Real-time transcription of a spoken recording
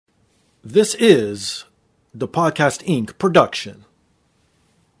This is the Podcast Inc. production.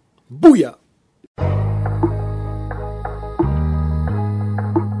 Booyah!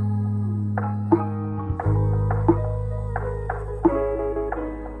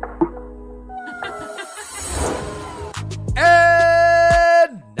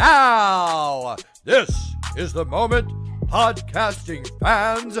 And now, this is the moment podcasting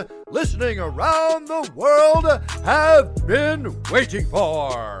fans listening around the world have been waiting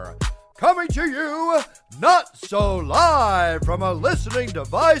for. Coming to you, not so live from a listening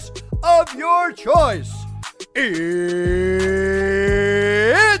device of your choice. It's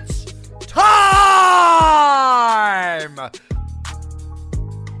time!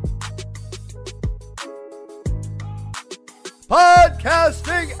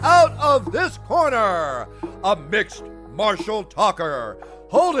 Podcasting out of this corner, a mixed martial talker,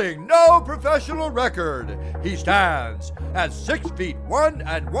 holding no professional record. He stands at 6 feet 1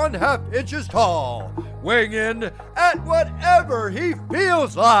 1/2 inches tall, weighing in at whatever he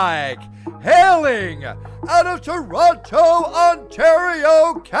feels like. Hailing out of Toronto,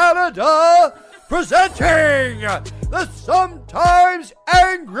 Ontario, Canada, presenting the sometimes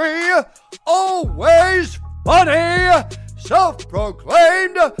angry, always funny,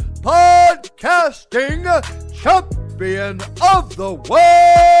 self-proclaimed podcasting champion of the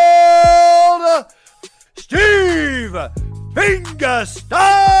world, Steve Fingerstyles.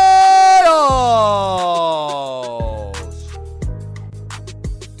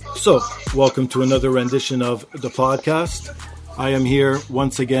 So, welcome to another rendition of the podcast. I am here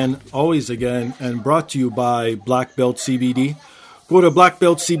once again, always again, and brought to you by Black Belt CBD. Go to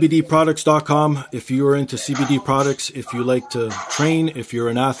blackbeltcbdproducts.com if you are into CBD products, if you like to train, if you're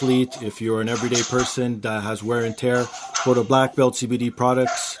an athlete, if you're an everyday person that has wear and tear. Go to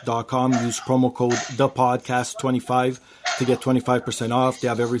blackbeltcbdproducts.com. Use promo code THEPODCAST25 to get 25% off. They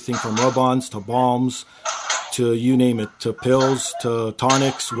have everything from rub-ons to balms to you name it, to pills, to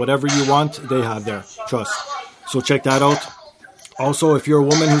tonics, whatever you want, they have there. Trust. So check that out. Also, if you're a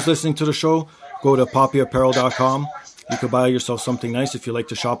woman who's listening to the show, go to poppyapparel.com. You could buy yourself something nice if you like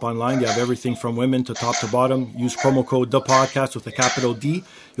to shop online. They have everything from women to top to bottom. Use promo code THEPODCAST with a capital D.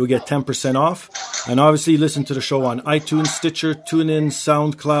 You'll get 10% off. And obviously, listen to the show on iTunes, Stitcher, TuneIn,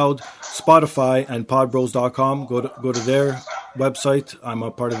 SoundCloud, Spotify, and podbros.com. Go to their website. I'm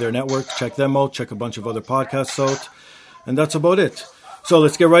a part of their network. Check them out. Check a bunch of other podcasts out. And that's about it. So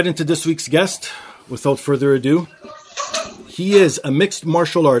let's get right into this week's guest. Without further ado, he is a mixed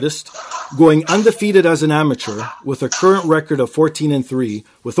martial artist, going undefeated as an amateur with a current record of 14-3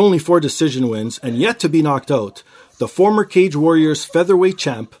 with only 4 decision wins and yet to be knocked out. The former Cage Warriors featherweight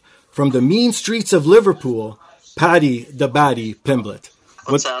champ from the mean streets of Liverpool, Paddy the Baddy Pimblett.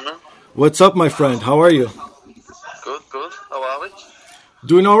 What's up, my friend? How are you? Good. How are we?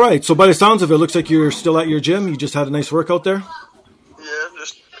 Doing all right. So by the sounds of it, looks like you're still at your gym. You just had a nice workout there? Yeah,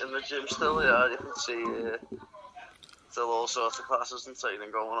 just in the gym still, yeah. You can see still all sorts of classes and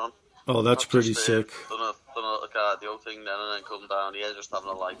training going on. Oh, that's pretty sick. Done a little cardio thing then and then come down here, just having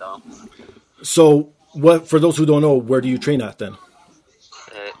a lie down. So, what for those who don't know, where do you train at then?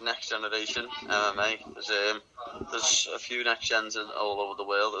 Next Generation MMA. There's a few next gens all over the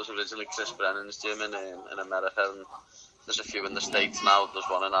world. There was originally Chris Brennan's gym in America, and there's a few in the States now. There's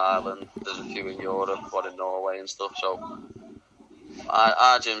one in Ireland. There's a few in Europe, one in Norway and stuff. So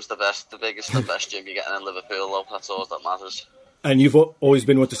our gym's the best, the biggest, the best gym you're getting in Liverpool, though. That's all that matters. And you've always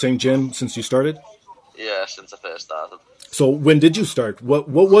been with the same gym since you started? Yeah, since I first started. So when did you start? What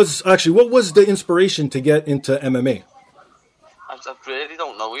was the inspiration to get into MMA? I really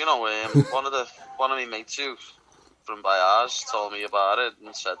don't know. You know, one of my mates who from by ours told me about it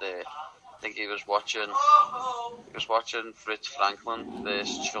and said I think he was watching Fritz Franklin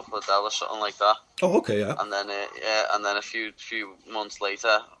versus Chuck Liddell or something like that. Oh, okay, yeah. And then a few months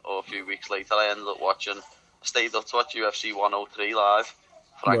later or a few weeks later, I ended up watching. I stayed up to watch UFC 103 live.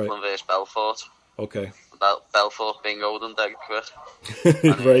 Franklin versus Belfort. Okay. Belfort bingoed him dead quick.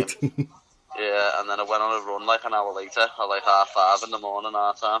 Right. Yeah, and then I went on a run like an hour later at like 5:30 in the morning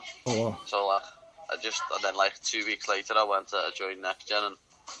our time. Oh wow. So and then like 2 weeks later I went to join Next Gen, and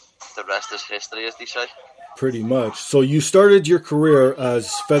the rest is history, as they say. Pretty much. So you started your career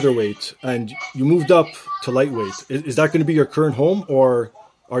as featherweight and you moved up to lightweight. Is that going to be your current home, or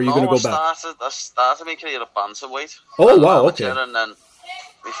are you going to go back? I started my career at bantamweight. Oh wow, okay. And then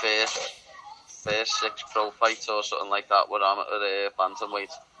my first 6 pro fights or something like that were amateur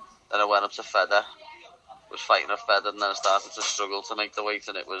bantamweight. Then I went up to feather, was fighting at feather, and then I started to struggle to make the weight,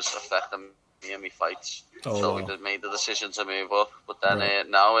 and it was affecting me in my fights. Oh, so wow. we made the decision to move up. But then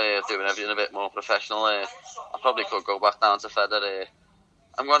now doing everything a bit more professional, I probably could go back down to feather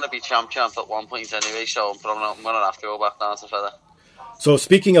I'm going to be champ at one point anyway, so I'm going to have to go back down to feather. So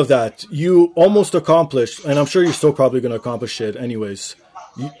speaking of that, you almost accomplished, and I'm sure you're still probably going to accomplish it anyways,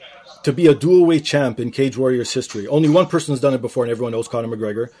 to be a dual weight champ in Cage Warriors history. Only one person's done it before, and everyone knows Conor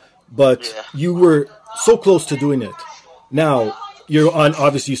McGregor. But you were so close to doing it. Now, you're on,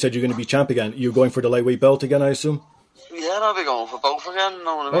 obviously you said you're going to be champ again. You're going for the lightweight belt again, I assume? Yeah, I'll be going for both again. You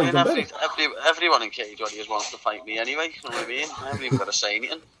know what I mean? Everyone in Cage Warriors wants to fight me anyway. You know what I mean? I haven't even got to say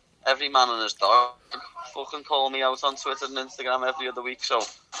anything. Every man and his dog fucking call me out on Twitter and Instagram every other week. So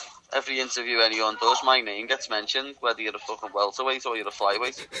every interview anyone does, my name gets mentioned, whether you're a fucking welterweight or you're a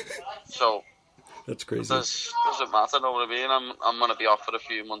flyweight. So that's crazy. Doesn't matter, know what I mean? I'm going to be off for a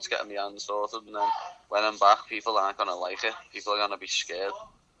few months getting my hands sorted, and then when I'm back, people aren't going to like it. People are going to be scared.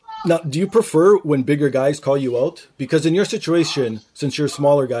 Now, do you prefer when bigger guys call you out? Because in your situation, since you're a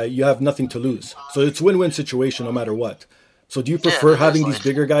smaller guy, you have nothing to lose. So it's a win-win situation no matter what. So do you prefer having these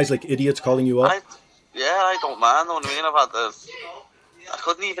bigger guys like idiots calling you out? I don't mind, know what I mean? I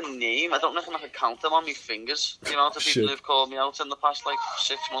couldn't even name, I don't know if I could count them on my fingers, you know, the people who've called me out in the past,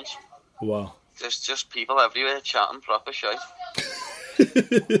 6 months. Wow. There's just people everywhere chatting proper shit.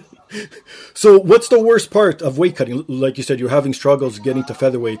 So what's the worst part of weight cutting? Like you said, you're having struggles getting to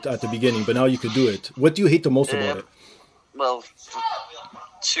featherweight at the beginning, but now you could do it. What do you hate the most about it? Well,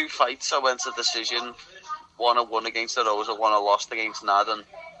 2 fights I went to decision. One I won against the Rosa, one I lost against Nad, and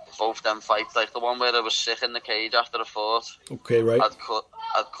both them fights, the one where I was sick in the cage after I fought. Okay, right. I'd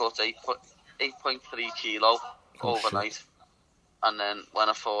cut 8.3 kilo overnight. Shit. And then when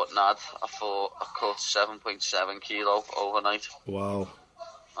I fought Nad, I cut 7.7 kilo overnight. Wow.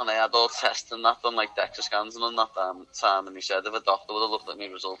 And I had all tests and that done, like DEXA scans and that time, and he said if a doctor would have looked at my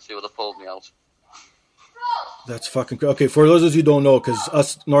results, he would have pulled me out. That's fucking crazy. Okay, for those of you who don't know, because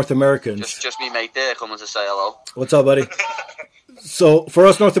us North Americans... Just me mate there coming to say hello. What's up, buddy? So, for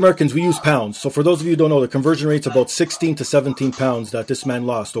us North Americans, we use pounds. So, for those of you who don't know, the conversion rate's about 16 to 17 pounds that this man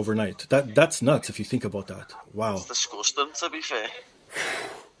lost overnight. That's nuts if you think about that. Wow. It's disgusting, to be fair.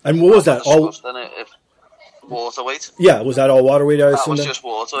 And what was that? All water weight. Yeah, was that all water weight? That was just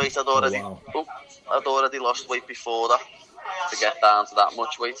water weight. I'd already lost weight before that to get down to that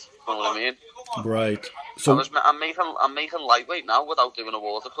much weight. You know what I mean? Right. So I'm making lightweight now without doing a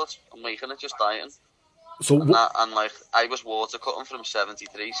water cut. I'm making it just dieting. So I was water cutting from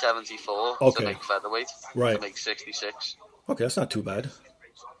 73, 74 to make featherweight. Right. To make 66. Okay, that's not too bad.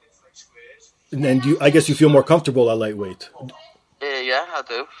 And then I guess you feel more comfortable at lightweight. Yeah, I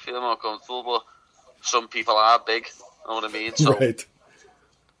do feel more comfortable, but some people are big. You know what I mean? So right.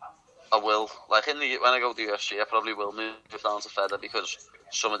 I will, when I go to UFC, I probably will move down to feather because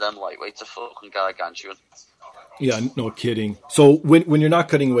some of them lightweights are fucking gargantuan. Yeah, no kidding. So when you're not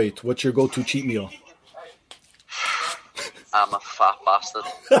cutting weight, what's your go-to cheat meal? I'm a fat bastard.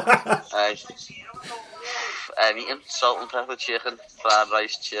 Anything, salt and pepper chicken, fried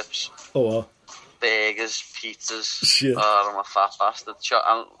rice, chips. Oh wow. Burgers, pizzas. Shit. Oh, I'm a fat bastard.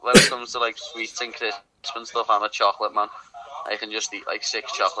 When it comes to sweets and crisps and stuff, I'm a chocolate man. I can just eat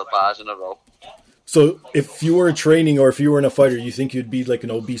 6 chocolate bars in a row. So if you were training or if you were in a fighter, you think you'd be like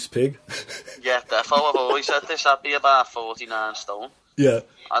an obese pig? Yeah, definitely. I've always said this. I'd be about 49 stone. Yeah.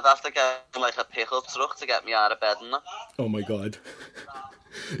 I'd have to get a pickup truck to get me out of bed and that. Oh my God.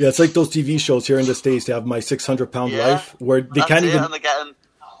 Yeah, it's like those TV shows here in the States. They have My 600-Pound Life, where they can't even... And they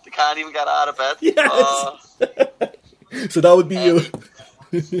can't even get out of bed. Yes. So that would be you.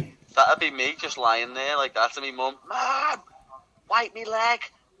 That'd be me just lying there like that to me mum. Mom, wipe me leg.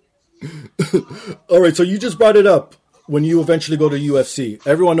 All right, so you just brought it up when you eventually go to UFC.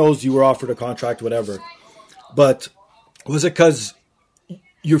 Everyone knows you were offered a contract, whatever. But was it because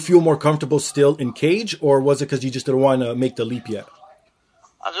you feel more comfortable still in cage, or was it because you just didn't want to make the leap yet?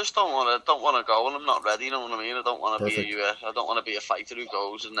 I just don't want to go, and I'm not ready. You know what I mean? I don't want to be a fighter who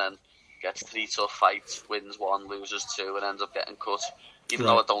goes and then gets 3 tough fights, wins 1, loses 2, and ends up getting cut. Even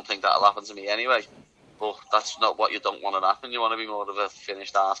though I don't think that'll happen to me anyway. But that's not what you don't want to happen. You want to be more of a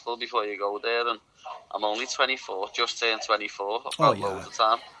finished article before you go there. And I'm only 24, just turned 24. I've got loads of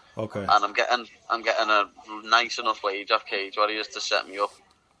time. Okay. And I'm getting a nice enough wage off Cage Warriors to set me up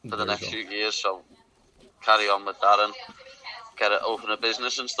for the next few years. So carry on with that and open a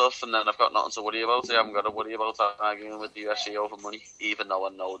business and stuff, and then I've got nothing to worry about. I haven't got to worry about arguing with the UFC over money, even though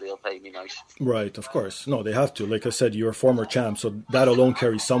I know they'll pay me nice. Right, of course. No, they have to. Like I said, you're a former champ, so that alone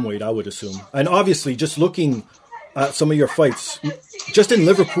carries some weight, I would assume. And obviously, just looking at some of your fights, just in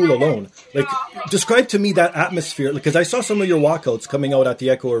Liverpool alone, describe to me that atmosphere, because I saw some of your walkouts coming out at the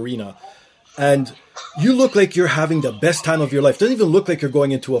Echo Arena, and you look like you're having the best time of your life. Doesn't even look like you're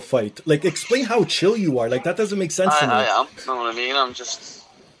going into a fight. Explain how chill you are. That doesn't make sense to me. I am. You know what I mean? I'm just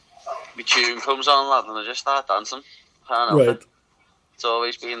my tune comes on, lad, and I just start dancing. Can't help it. It's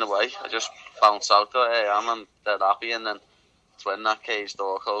always been the way. I just bounce out there, hey, I'm dead happy, and then it's when that cage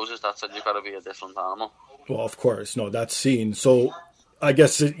door closes, that's when you've got to be a different animal. Well, of course. No, that's seen. So I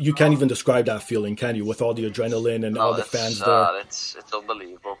guess you can't even describe that feeling, can you, with all the adrenaline and all the fans there? It's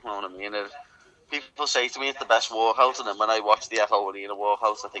unbelievable, you know what I mean? People say to me it's the best walkout, and then when I watch the Echo Arena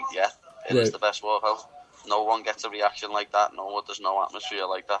walkout, I think, yeah, it is the best walkout. No one gets a reaction like that. There's no atmosphere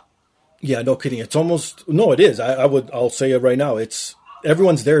like that. Yeah, no kidding. It's almost... No, it is. I'll say it right now. It's...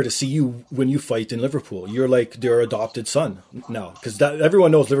 Everyone's there to see you when you fight in Liverpool. You're like their adopted son now. Because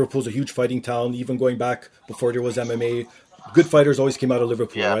everyone knows Liverpool's a huge fighting town, even going back before there was MMA. Good fighters always came out of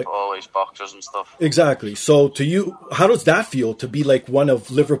Liverpool, right? Yeah, always boxers and stuff. Exactly. So to you, how does that feel to be like one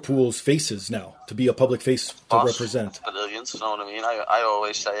of Liverpool's faces now? To be a public face to represent? Brilliant, you know what I mean? I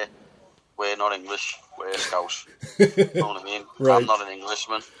always say it. We're not English, we're Scouse. You know what I mean? Right. I'm not an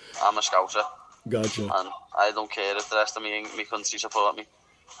Englishman, I'm a Scouser. Gotcha. And I don't care if the rest of my country support me.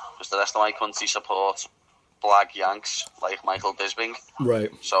 Because the rest of my country supports black Yanks like Michael Bisping.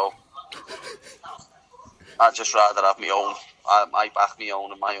 Right. So, I'd just rather have my own. I back my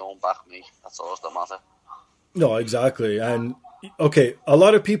own and my own back me. That's all that matters. No, exactly. And, okay, a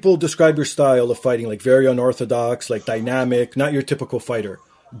lot of people describe your style of fighting like very unorthodox, like dynamic, not your typical fighter.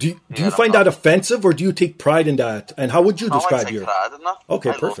 Do you find that offensive, or do you take pride in that? And how would you describe your... I take pride in that.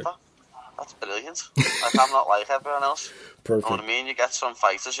 Okay, perfect. That's brilliant. Like, I'm not like everyone else. Perfect. You know what I mean? You get some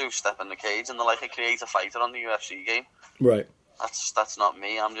fighters who step in the cage and they're like a creative fighter on the UFC game. Right. That's not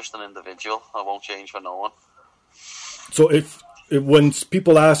me. I'm just an individual. I won't change for no one. So if when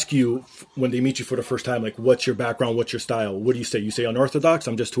people ask you, when they meet you for the first time, like, what's your background, what's your style, what do you say? You say unorthodox,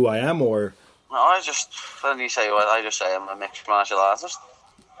 I'm just who I am, or... No, when you say what, I just say I'm a mixed martial artist.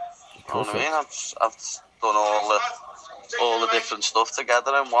 You know what I mean? I've done all the different stuff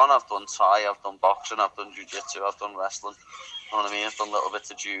together in one. I've done Thai, I've done boxing, I've done jiu-jitsu, I've done wrestling. You know what I mean? I've done little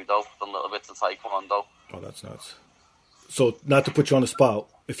bits of judo, done little bits of taekwondo. Oh, that's nuts. So, not to put you on the spot,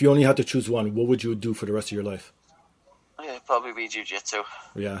 if you only had to choose one, what would you do for the rest of your life? Yeah, probably be jiu-jitsu.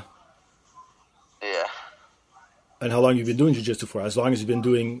 Yeah. Yeah. And how long have you been doing jiu-jitsu for? As long as you've been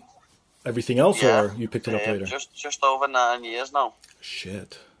doing everything else, or you picked it up later? Just over 9 years now.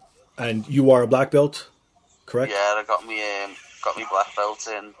 Shit. And you are a black belt, correct? Yeah, I got me black belt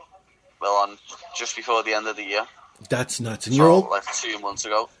on just before the end of the year. That's nuts. And you're like 2 months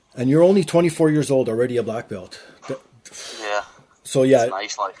ago. And you're only 24 years old, already a black belt. Yeah. So yeah. It's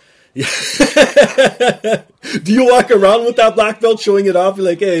nice, like. Yeah. Do you walk around with that black belt showing it off? You're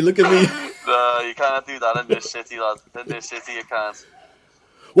like, hey, look at me. No, you can't do that in this city, lad. In this city, you can't.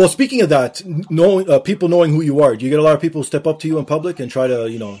 Well, speaking of that, people knowing who you are, do you get a lot of people who step up to you in public and try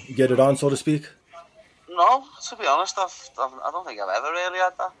to, get it on, so to speak? No, to be honest, I don't think I've ever really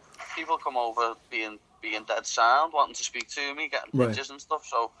had that. People come over being dead sound, wanting to speak to me, getting pictures and stuff.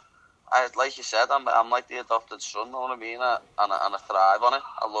 So, like you said, I'm like the adopted son, you know what I mean? And I thrive on it.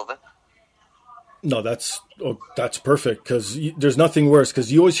 I love it. No, that's perfect, because there's nothing worse,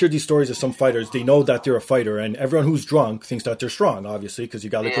 because you always hear these stories of some fighters. They know that they're a fighter, and everyone who's drunk thinks that they're strong, obviously, because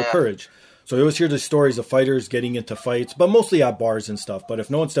you got liquid courage. So you always hear the stories of fighters getting into fights, but mostly at bars and stuff. But if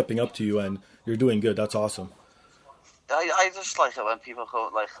no one's stepping up to you and you're doing good, that's awesome. I just like it when people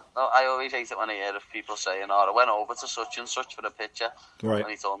go, like, I always hate it when I hear of people saying, I went over to such and such for a picture, and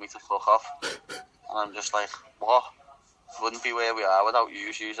he told me to fuck off. And I'm just like, what? Wouldn't be where we are without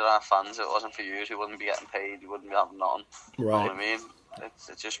you. You are our fans. If it wasn't for you, we wouldn't be getting paid. We wouldn't be having nothing. Right. You know what I mean?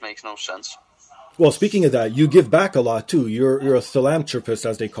 It just makes no sense. Well, speaking of that, you give back a lot too. You're a philanthropist,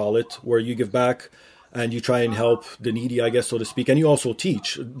 as they call it, where you give back and you try and help the needy, I guess, so to speak. And you also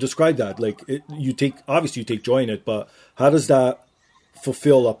teach. Describe that. Like, you take joy in it, but how does that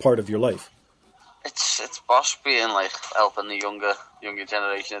fulfill a part of your life? It's boss being like helping the younger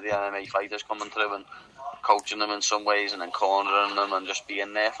generation of the MMA fighters coming through and coaching them in some ways, and then cornering them and just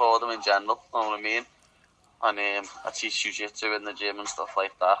being there for them in general, you know what I mean? And I teach jiu-jitsu in the gym and stuff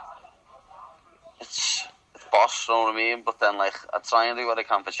like that. It's boss, you know what I mean? But then, like, I try and do what I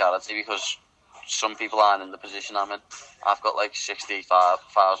can for charity, because some people aren't in the position I'm in. I've got like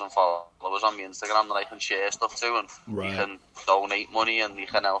 65,000 followers on my Instagram that I can share stuff to, and you can donate money and you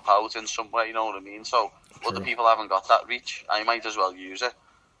can help out in some way, you know what I mean? So other people haven't got that reach. I might as well use it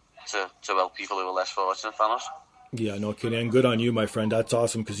to help people who are less fortunate than us. Yeah, no kidding. And good on you, my friend. That's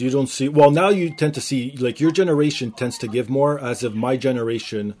awesome, because you don't see... Well, now you tend to see, like, your generation tends to give more, as if my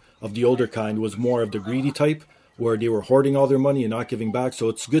generation of the older kind was more of the greedy type, where they were hoarding all their money and not giving back. So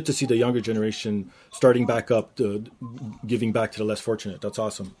it's good to see the younger generation starting back up, giving back to the less fortunate. That's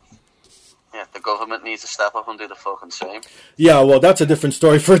awesome. Yeah, the government needs to step up and do the fucking same. Yeah, well, that's a different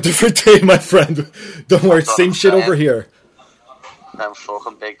story for a different day, my friend. Don't worry, same shit over here. Them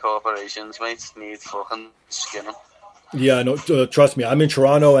fucking big corporations, mate, need fucking skinning. Yeah, no, trust me. I'm in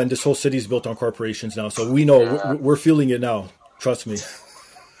Toronto, and this whole city's built on corporations now, so we know we're feeling it now. Trust me.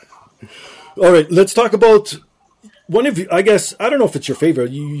 All right, let's talk about one of you. I guess I don't know if it's your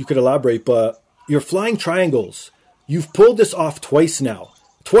favorite. You could elaborate, but your flying triangles. You've pulled this off twice now.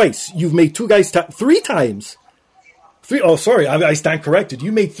 Twice. You've made two guys tap 3 times. 3. Oh, sorry, I stand corrected.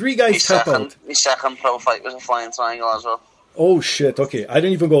 You made 3 guys tap out. My second pro fight was a flying triangle as well. Oh, shit. Okay. I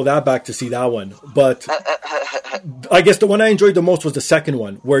didn't even go that back to see that one. But I guess the one I enjoyed the most was the second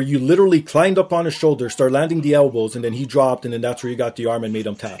one, where you literally climbed up on his shoulder, started landing the elbows, and then he dropped, and then that's where you got the arm and made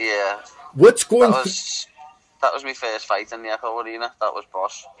him tap. Yeah. What's going... That was my first fight in the Echo Arena. That was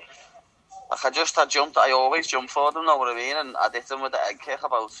boss. Like, I jumped. I always jump for them, know what I mean? And I did him with the egg kick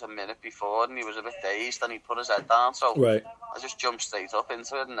about a minute before, and he was a bit dazed, and he put his head down. So right. I just jumped straight up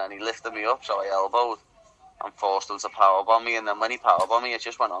into it, and then he lifted me up, so I elbowed and forced him to powerbomb me. And then when he powerbombed me, it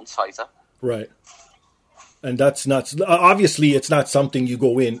just went on tighter. Right. And that's not... Obviously, it's not something you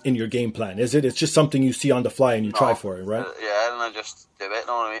go in your game plan, is it? It's just something you see on the fly and you try for it, right? Yeah, and I just do it,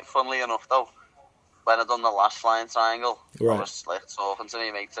 know what I mean? Funnily enough, though, when I done the last flying triangle, right. I was like talking to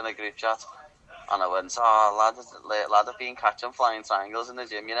me mates in a group chat, and I went, lad have been catching flying triangles in the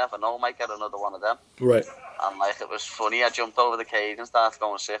gym, you never know, might get another one of them. Right. And like, it was funny, I jumped over the cage and started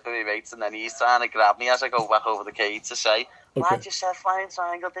going sick with my mates, and then he's trying to grab me as I go back over the cage to say, lad, you said flying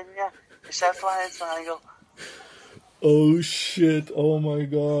triangle, didn't you? You said flying triangle. Oh shit, oh my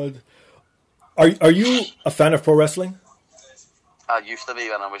god. Are you a fan of pro wrestling? I used to be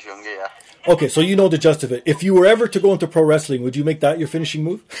when I was younger, yeah. Okay, so you know the gist of it. If you were ever to go into pro wrestling, would you make that your finishing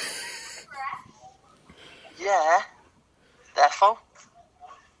move? Yeah, defo.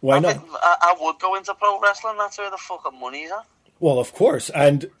 Why not? I would go into pro wrestling, that's where the fucking money's at. Well, of course,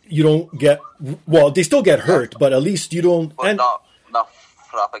 and you don't get... Well, they still get hurt, but at least you don't... But not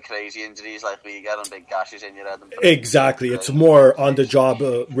proper crazy injuries like we get and big gashes in your head. And exactly, it's more on-the-job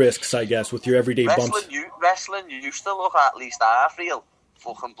risks, I guess, with your everyday bumps. Wrestling, you used to look at least half real.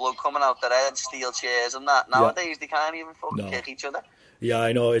 Fucking blood coming out their head, steel chairs and that. Nowadays, they can't even fucking kick each other. Yeah,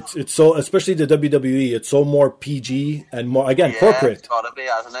 I know. It's so, especially the WWE, it's so more PG and more, again, corporate. It's gotta be,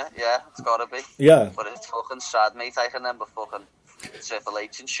 hasn't it? Yeah, it's gotta be. Yeah. But it's fucking sad, mate. I can remember fucking Triple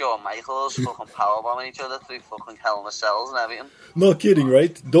H and Shawn Michaels fucking powerbombing each other through fucking Hell in a Cells and everything. No kidding,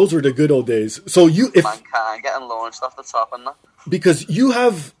 right? Those were the good old days. So Mankind getting launched off the top and that. Because you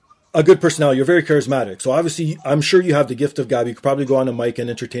have a good personality, you're very charismatic. So obviously, I'm sure you have the gift of gab. You could probably go on a mic and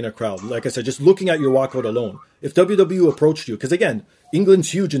entertain a crowd. Like I said, just looking at your walkout alone. If WWE approached you, because again,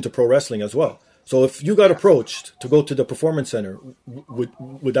 England's huge into pro wrestling as well. So if you got approached to go to the Performance Center,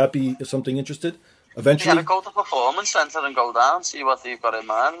 would that be something interested? Eventually? Yeah, go to the Performance Centre and go down, see what they've got in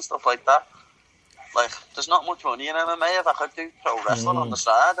mind and stuff like that. Like, there's not much money in MMA. If I could do pro wrestling on the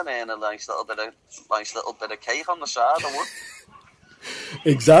side and earn a nice little bit of cake on the side, I would.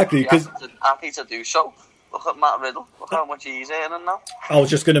 Exactly. Happy to do so. Look at Matt Riddle. Look how much he's earning now. I was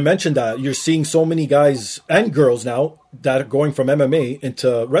just going to mention that. You're seeing so many guys and girls now that are going from MMA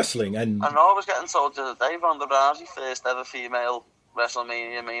into wrestling. And I know, I was getting told the other day, Ronda Rousey, first ever female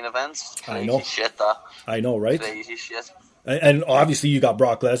WrestleMania main event. Crazy shit, that. I know, right? Crazy shit. And obviously you got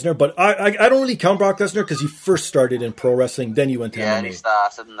Brock Lesnar, but I don't really count Brock Lesnar because he first started in pro wrestling, then you went to MMA. Yeah, he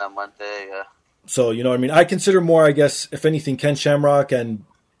started and then went there, yeah. So, you know what I mean? I consider more, I guess, if anything, Ken Shamrock and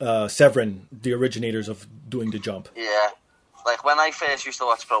Severin, the originators of doing the jump. Yeah. Like, when I first used to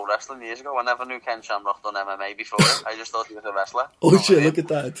watch pro wrestling years ago, I never knew Ken Shamrock done MMA before. I just thought he was a wrestler. Oh, shit, look at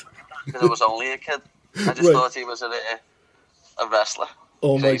that. Because I was only a kid. I just thought he was a wrestler.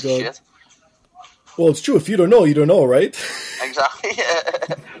 Oh, my God. Shit. Well, it's true. If you don't know, you don't know, right? Exactly,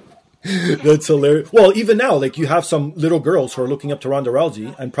 yeah. That's hilarious. Well, even now, like, you have some little girls who are looking up to Ronda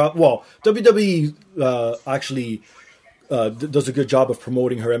Rousey, and WWE actually does a good job of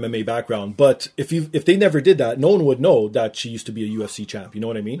promoting her MMA background. But if they never did that, no one would know that she used to be a UFC champ. You know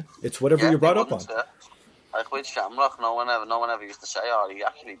what I mean? It's whatever you're brought up on. Like with Shamrock, no one ever used to say, "Oh, he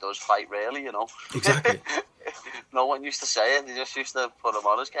actually does fight really," you know. Exactly. No one used to say it. They just used to put him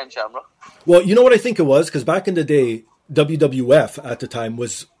on as Ken Shamrock. Well, you know what I think it was? Because back in the day, WWF at the time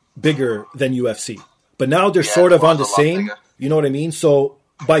was bigger than UFC. But now they're sort of on the same. Bigger. You know what I mean? So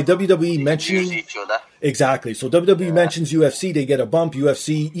by WWE mentioning each other. Exactly. So WWE mentions UFC, they get a bump.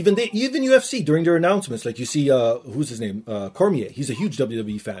 UFC, even UFC during their announcements, like you see, who's his name? Cormier. He's a huge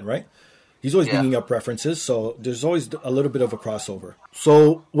WWE fan, right? He's always bringing up references, so there's always a little bit of a crossover.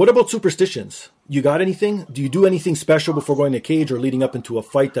 So what about superstitions? You got anything? Do you do anything special before going to cage or leading up into a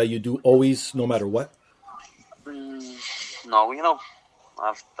fight that you do always, no matter what? No,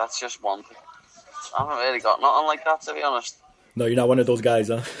 that's just one thing. I haven't really got nothing like that, to be honest. No, you're not one of those guys,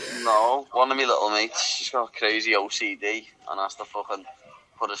 huh? No, one of my little mates, she's got crazy OCD and has to fucking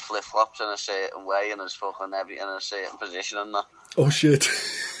put his flip-flops in a certain way and his fucking everything in a certain position and that. Oh, shit.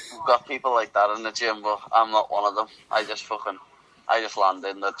 We've got people like that in the gym, but I'm not one of them. I just land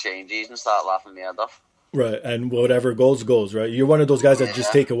in the changes and start laughing my head off. Right, and whatever goes, right? You're one of those guys that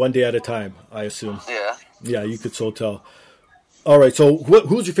just take it one day at a time, I assume. Yeah. Yeah, you could so tell. All right, so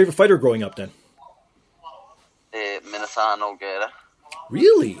who's your favorite fighter growing up then? Minotaur Nogueira.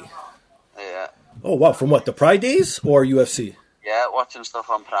 Really? Yeah. Oh, wow. From what, the Pride days or UFC? Yeah, watching stuff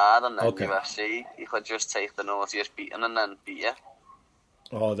on Pride and then UFC. You could just take the naughtiest beating and then beat you.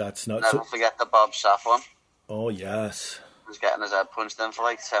 Oh, that's nuts. Never forget the Bob Saff one. Oh, yes. He was getting his head punched in for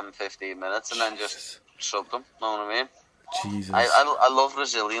like 10-15 minutes and then just subbed him. Know what I mean? Jesus. I love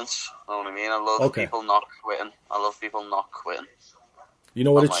resilience. Know what I mean? I love people not quitting. I love people not quitting. You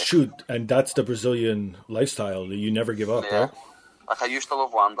know what? It's true, and that's the Brazilian lifestyle. You never give up, right? Like I used to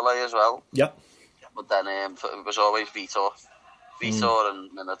love Wanderlei as well. Yep. But then it was always Vitor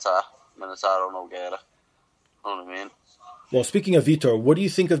and Minotaur Nogueira. Know what I mean? Well, speaking of Vitor, what do you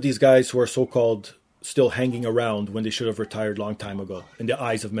think of these guys who are so-called still hanging around when they should have retired a long time ago, in the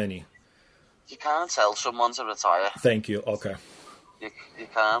eyes of many? You can't tell someone to retire. Thank you. Okay. You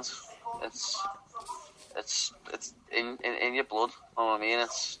can't. It's in your blood. You know what I mean?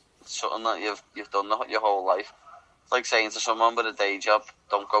 It's something that you've done your whole life. It's like saying to someone with a day job,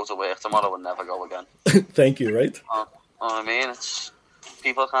 "Don't go to work tomorrow and never go again." Thank you. Right? You know what I mean? It's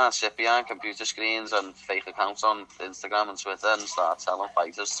people can't sit behind computer screens and fake accounts on Instagram and Twitter and start telling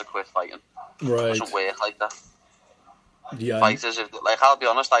fighters to quit fighting. Right. It doesn't work like that. Yeah. Fighters, I'll be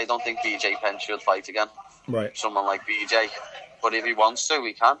honest, I don't think BJ Penn should fight again. Right. Someone like BJ, but if he wants to,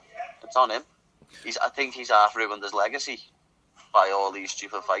 he can. It's on him. I think he's half ruined his legacy by all these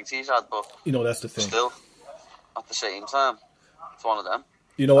stupid fights he's had, but that's the thing. Still, at the same time, it's one of them.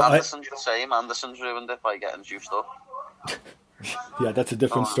 Anderson's the same. Anderson's ruined it by getting juiced up. Yeah, that's a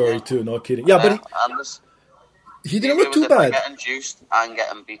different story too. No kidding. Yeah, but he didn't look too bad. Getting juiced and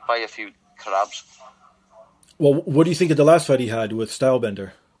getting beat by a few crabs. Well, what do you think of the last fight he had with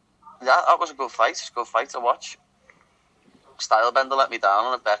Stylebender? Yeah, that was a good fight. It's a good fight to watch. Stylebender let me down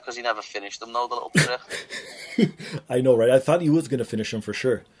on a bet because he never finished him, though, the little prick. I know, right? I thought he was going to finish him for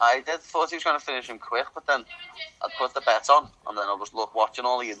sure. I thought he was going to finish him quick, but then I put the bet on, and then I was watching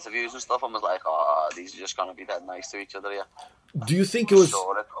all the interviews and stuff, and was like, these are just going to be dead nice to each other here. Do you think it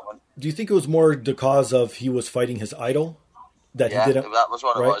was more the cause of he was fighting his idol? He didn't? That was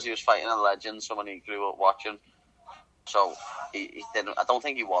what it was. He was fighting a legend, someone he grew up watching. So he didn't. I don't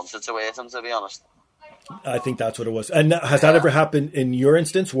think he wanted to hurt him, to be honest. I think that's what it was. And has that ever happened in your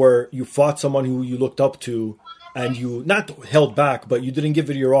instance where you fought someone who you looked up to and you not held back, but you didn't give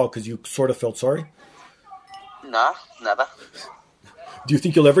it your all because you sort of felt sorry? Nah, never. Do you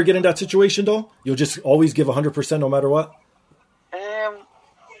think you'll ever get in that situation, though? You'll just always give 100% no matter what?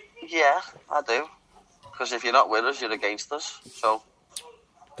 Yeah, I do. Because if you're not with us, you're against us. So,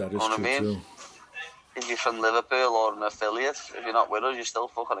 that is true, too. If you're from Liverpool or an affiliate, if you're not with us, you're still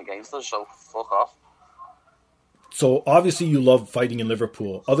fucking against us, so fuck off. So, obviously you love fighting in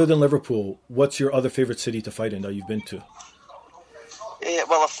Liverpool. Other than Liverpool, what's your other favourite city to fight in that you've been to?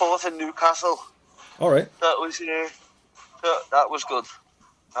 Well, I fought in Newcastle. All right. That was good.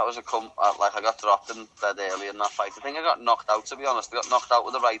 That was I got dropped in dead early in that fight. I think I got knocked out, to be honest. I got knocked out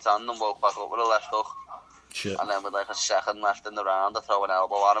with the right hand and woke back up with a left hook. Shit. And then with a second left in the round, I throw an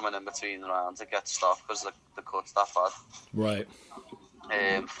elbow at him, and in between the rounds it gets stopped because the cut's that bad. Right.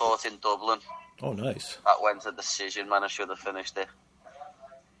 Fought in Dublin. Oh, nice. That went to decision when I should have finished it.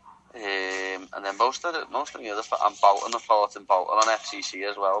 And then most of the others, I fought in Bolton on FCC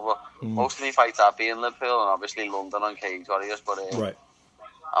as well, but most of my fights have been in Liverpool and obviously London on Cage Warriors, but right.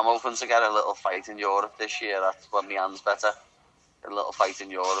 I'm hoping to get a little fight in Europe this year. That's when my hand's better. A little fight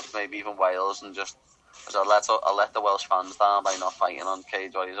in Europe, maybe even Wales, and just because I let the Welsh fans down by not fighting on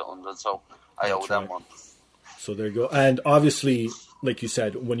Cage Warriors at 100, so I owe them one. So there you go. And obviously, like you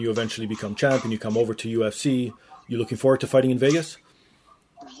said, when you eventually become champion, you come over to UFC. You looking forward to fighting in Vegas?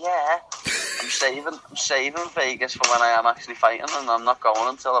 Yeah, I'm saving Vegas for when I am actually fighting, and I'm not going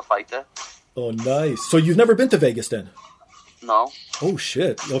until I fight it. Oh, nice. So you've never been to Vegas then? No. Oh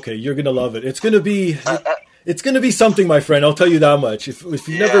shit. Okay, you're gonna love it. It's gonna be something, my friend. I'll tell you that much. If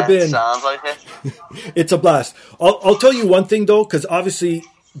you've never been, sounds like it. It's a blast. I'll tell you one thing though, because obviously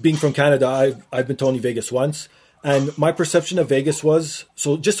being from Canada, I've been to only Vegas once. And my perception of Vegas was,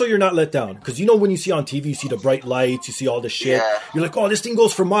 so just so you're not let down, because you know when you see on TV, you see the bright lights, you see all this shit. Yeah. You're like, oh, this thing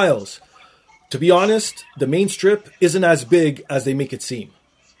goes for miles. To be honest, the main strip isn't as big as they make it seem.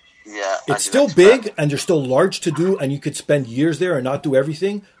 Yeah. It's still big, and there's still large to do, and you could spend years there and not do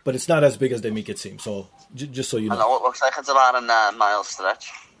everything, but it's not as big as they make it seem. So just so you know. I know it looks like it's about a 9-mile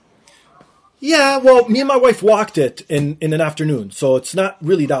stretch. Yeah, well, me and my wife walked it in an afternoon, so it's not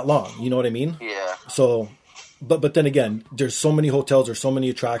really that long. You know what I mean? Yeah. So... But then again, there's so many hotels, there's so many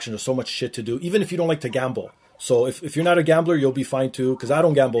attractions, there's so much shit to do, even if you don't like to gamble. So if you're not a gambler, you'll be fine too, because I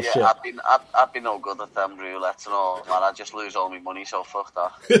don't gamble shit. I've been no good at them roulettes and all, man. I just lose all my money, so fuck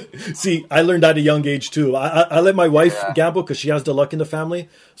that. See, I learned at a young age too. I let my wife gamble because she has the luck in the family,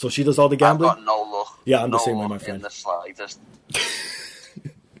 so she does all the gambling. I've got no luck. Yeah, I'm the same way, my friend. In the slightest.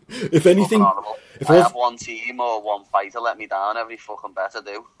 If anything... If I have one team or one fighter let me down, every fucking bet I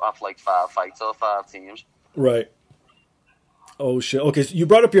do. I have like 5 fights or 5 teams. Right. Oh, shit. Okay, so you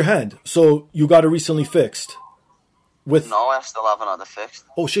brought up your hand. So you got it recently fixed? No, I still haven't had it fixed.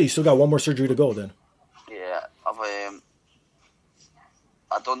 Oh, shit, you still got one more surgery to go then? Yeah.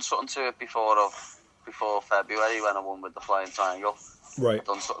 I've done something to it before February when I won with the flying triangle. Right. I've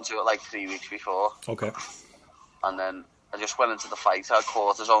done something to it like 3 weeks before. Okay. And then I just went into the fight. I had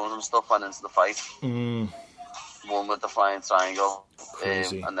cortisone and stuff, went into the fight. Won with the flying triangle.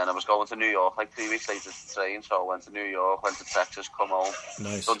 Crazy. And then I was going to New York like 3 weeks later to train, so I went to New York, went to Texas, come home.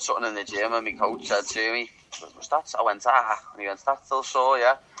 Nice. Done something in the gym, and my coach said to me, "Was that?" I went, "Ah." And he went, "That still sore,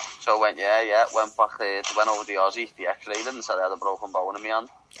 yeah?" So I went, yeah. Went back there, went over the Aussie, the X-rayed and said I had a broken bone in my hand.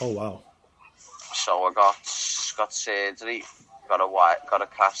 Oh, wow. So I got surgery, got a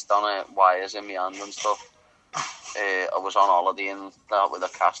cast on it, wires in my hand and stuff. I was on holiday and that with a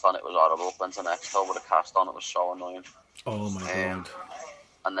cast on, it was horrible. Went to Mexico with a cast on, it was so annoying. Oh my God.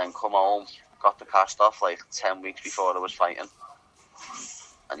 And then come home, got the cast off like 10 weeks before I was fighting.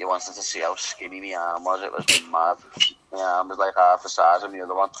 And you wanted to see how skinny my arm was, it was mad. My arm was like half the size of the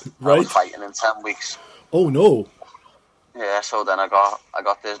other one. Right. I was fighting in 10 weeks. Oh no. Yeah, so then I got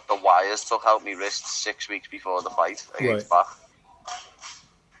the wires took out my wrist 6 weeks before the fight against Back.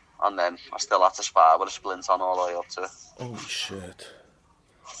 And then I still had to spar with a splint on all the way up to it. Holy shit.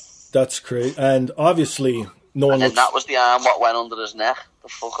 That's crazy. And obviously, no one looks... And that was the arm what went under his neck. The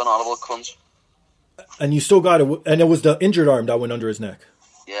fucking horrible cunt. And you still got it. And it was the injured arm that went under his neck.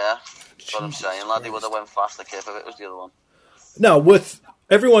 Yeah. That's what I'm saying, lad. He would have went fast. The kip of it was the other one. Now, with...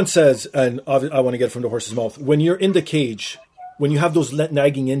 Everyone says, and I want to get it from the horse's mouth, when you're in the cage, when you have those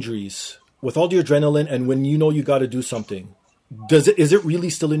nagging injuries, with all the adrenaline and when you know you got to do something... Is it really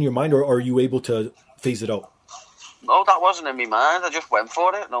still in your mind, or are you able to phase it out? No, that wasn't in my mind. I just went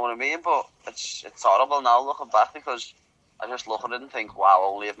for it. Know what I mean? But it's horrible now looking back because I just look at it and think, wow,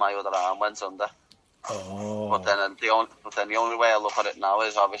 only if my other arm went under. Oh. But then the only way I look at it now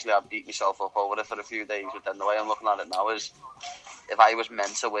is obviously I beat myself up over it for a few days. But then the way I'm looking at it now is, if I was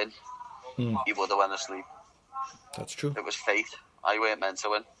meant to win, he would have went asleep. That's true. It was fate. I weren't meant to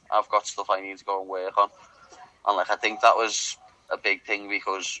win. I've got stuff I need to go and work on. And I think that was a big thing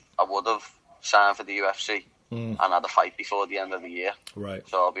because I would have signed for the UFC and had a fight before the end of the year. Right.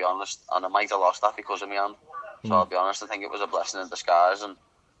 So I'll be honest, and I might have lost that because of my hand. So I'll be honest, I think it was a blessing in disguise. And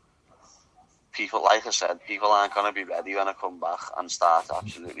people, like I said, people aren't going to be ready when I come back and start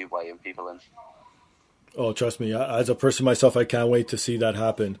absolutely weighing people in. Oh, trust me, as a person myself, I can't wait to see that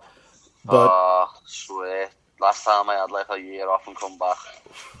happen. But I swear. Last time I had like a year off and come back,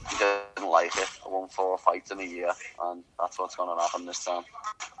 I didn't like it. I won 4 fights in a year, and that's what's going to happen this time.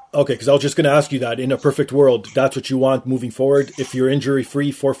 Okay, because I was just going to ask you that. In a perfect world, that's what you want moving forward? If you're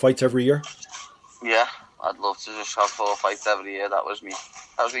injury-free, 4 fights every year? Yeah, I'd love to just have 4 fights every year. That was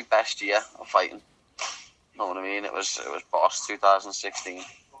my best year of fighting. Know what I mean? It was Boss 2016.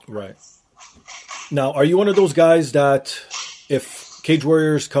 Right. Now, are you one of those guys that if Cage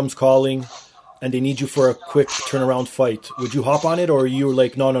Warriors comes calling and they need you for a quick turnaround fight, would you hop on it, or are you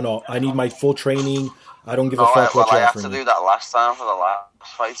like, no, I need my full training, I don't give a fuck what you're offering me? I had to do that last time for the last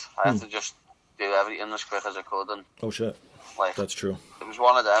fight. I had to just do everything as quick as I could. And oh, shit. That's true. It was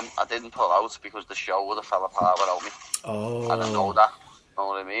one of them. I didn't pull out because the show would have fell apart without me. Oh. And I know that. Know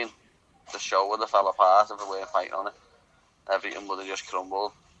what I mean? The show would have fell apart if I weren't fighting on it. Everything would have just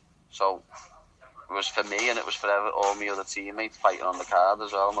crumbled. So it was for me and it was for all my other teammates fighting on the card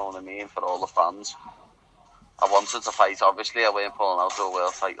as well, know what I mean, for all the fans. I wanted to fight, obviously. I weren't pulling out to a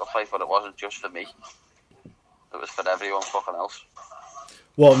world title fight, but it wasn't just for me. It was for everyone fucking else.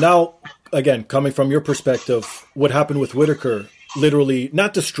 Well, now, again, coming from your perspective, what happened with Whitaker, literally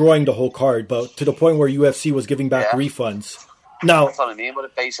not destroying the whole card, but to the point where UFC was giving back refunds. Now, that's what I mean, but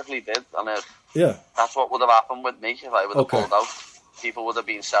it basically did, and yeah, that's what would have happened with me if I would have Okay. pulled out. People would have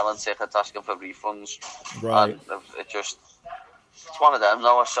been selling tickets, asking for refunds, right. and it's one of them.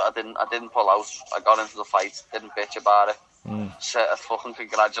 No, I didn't pull out. I got into the fight, didn't bitch about it. I fucking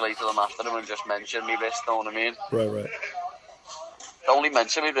congratulated them after them and just mentioned me wrist. Know what I mean? Right. They only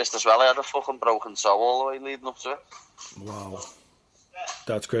mentioned me wrist as well. I had a fucking broken toe all the way leading up to it. Wow.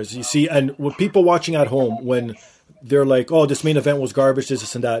 That's crazy. You see, and with people watching at home, when they're like, oh, this main event was garbage,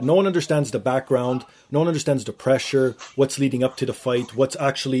 this and that, no one understands the background. No one understands the pressure, what's leading up to the fight, what's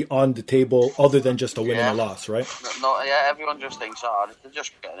actually on the table other than just a win and a loss, right? No, everyone just thinks, they're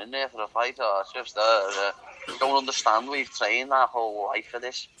just getting in there for the fight, or it's just, don't understand. We've trained our whole life for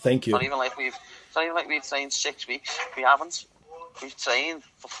this. Thank you. It's not even like we've trained 6 weeks. We haven't. We've trained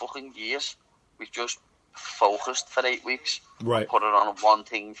for fucking years. We've just focused for 8 weeks. Right. Put it on one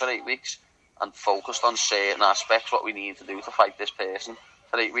thing for 8 weeks and focused on certain aspects, what we need to do to fight this person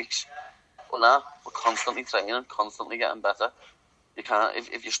for 8 weeks. But now, we're constantly training, constantly getting better. You can't,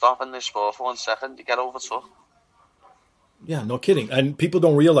 if you stop in this sport for 1 second, you get overtook. Yeah, no kidding. And people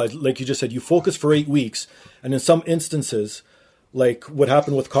don't realize, like you just said, you focus for 8 weeks. And in some instances, like what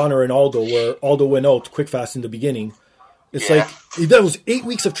happened with Conor and Aldo, where Aldo went out quick fast in the beginning. It's like, that was 8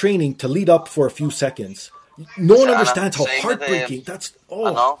 weeks of training to lead up for a few seconons. No one understands how heartbreaking. I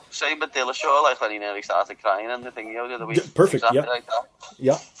know. Same with Dillashaw, like when he nearly started crying and the thing the other week. Yeah, perfect, exactly yeah. like that.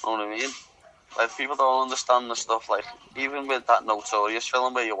 Yeah. You know what I mean? Like, people don't understand the stuff, like, even with that Notorious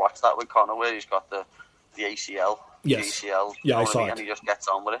film where you watch that with Conor, where he's got the ACL, Yes. GCL, Yeah, I saw it. and he just gets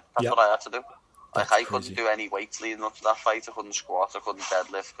on with it. That's what I had to do. Like, I couldn't do any weights leading up to that fight. I couldn't squat, I couldn't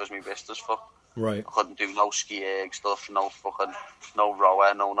deadlift because my wrist was fucked. Right. I couldn't do no ski erg stuff, no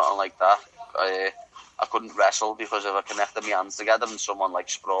rower, no nothing like that. I couldn't wrestle because if I connected my hands together and someone like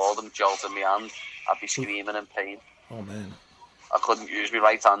sprawled and jolted my hand, I'd be screaming in pain. Oh man. I couldn't use my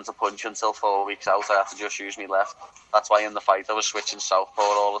right hand to punch until 4 weeks out. I had to just use my left. That's why in the fight I was switching southpaw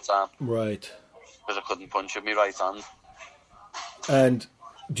all the time. Right. Because I couldn't punch with my right hand. And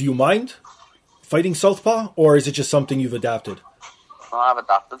do you mind fighting southpaw, or is it just something you've adapted? No, I've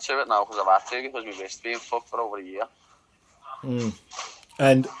adapted to it now because I've had to, because my wrist being fucked for over a year.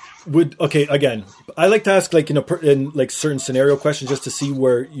 And again, I like to ask like in like certain scenario questions just to see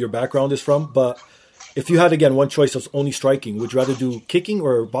where your background is from. But if you had again one choice of only striking, would you rather do kicking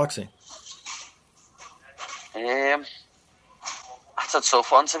or boxing? That's a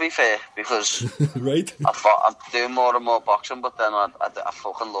tough one, to be fair, because right? I'm doing more and more boxing, but then I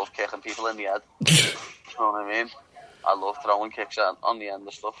fucking love kicking people in the head. You know what I mean? I love throwing kicks on the end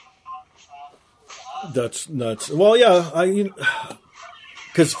of stuff. That's nuts. Well, yeah,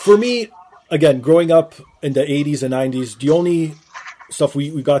 because for me, again, growing up in the 80s and 90s, the only stuff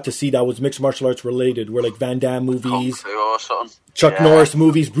we got to see that was mixed martial arts related were like Van Damme movies, or something. Chuck Norris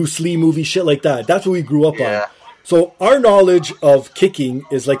movies, Bruce Lee movies, shit like that. That's what we grew up on. So our knowledge of kicking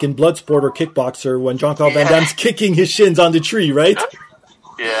is like in Bloodsport or Kickboxer when Jean-Claude Van Damme's kicking his shins on the tree, right?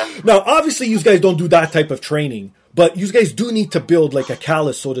 Yeah. Now, obviously, you guys don't do that type of training, but you guys do need to build like a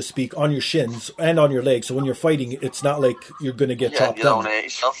callus, so to speak, on your shins and on your legs. So when you're fighting, it's not like you're going to get chopped down. You don't hurt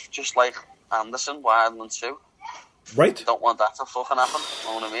yourself, just like Anderson, Wildland too. Right? You don't want that to fucking happen, you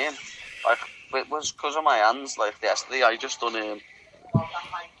know what I mean? Like, it was because of my hands, like yesterday, I just done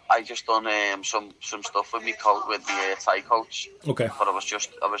some stuff with me with the Thai coach. Okay. But I was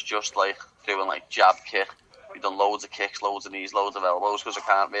just like doing like jab kick. We done loads of kicks, loads of knees, loads of elbows because I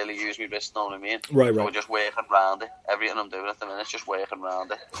can't really use my wrist. Know what I mean? Right. So we're just working around it. Everything I'm doing at the minute is just working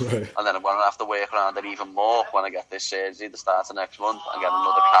around it. Right. And then I'm going to have to work around it even more when I get this surgery to start the next month and get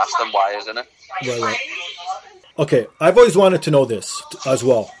another cast and wires in it. Right. Okay, I've always wanted to know this as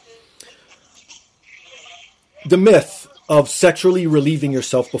well. The myth of sexually relieving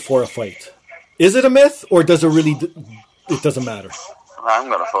yourself before a fight. Is it a myth, or does it really? It doesn't matter. I haven't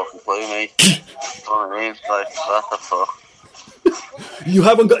got a fucking clue, mate. You know what I mean? Like, what the fuck? You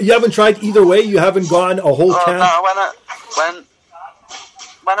haven't tried either way. You haven't gone a whole camp. No,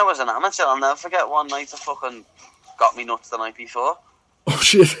 when I was an amateur, I'll never forget one night I fucking got me nuts the night before. Oh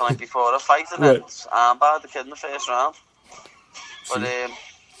shit! The night before a fight, and then armbarred the kid in the first round. But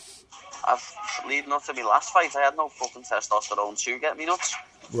leading up to my last fight, I had no fucking testosterone to get me nuts.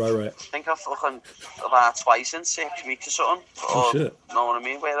 Right. I think I fucking about twice in 6 weeks or something. Shit. You know what I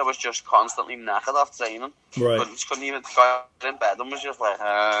mean? Where I was just constantly knackered off training. Right. Couldn't even go in bed and was just like,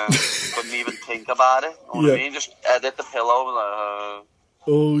 couldn't even think about it. You know what I mean? Just edit the pillow. Like,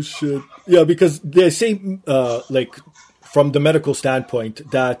 Oh shit! Yeah, because they say, like, from the medical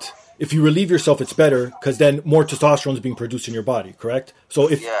standpoint, that if you relieve yourself, it's better because then more testosterone is being produced in your body, correct? So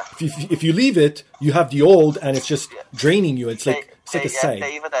if you leave it, you have the old and it's just draining you. It's like a sag.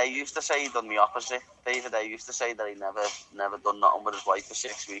 David A used to say he done the opposite. David A used to say that he never done nothing with his wife for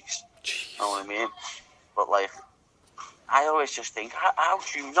 6 weeks. Jeez. You know what I mean? But like, I always just think, how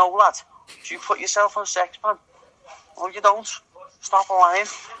do you know, lad? Do you put yourself on sex, man? No, you don't. Stop lying.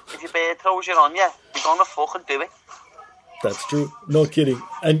 If your bird throws you on you, you're gonna fucking do it. That's true. No kidding.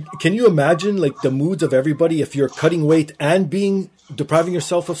 And can you imagine like the moods of everybody if you're cutting weight and depriving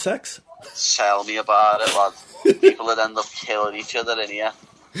yourself of sex? Tell me about it, lad. People would end up killing each other in here.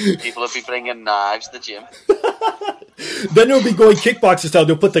 People would be bringing knives to the gym. Then they'll be going kickboxer style.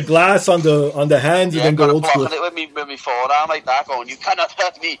 They'll put the glass on the hands and then go old school. It with me forearm like that, going, you cannot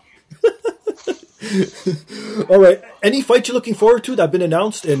hurt me. All right. Any fights you're looking forward to that have been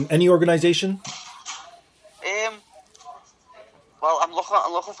announced in any organization? Well, I'm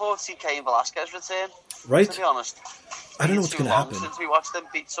looking forward to see Cain Velasquez return. Right. To be honest, I don't know what's going to happen. Since we watched him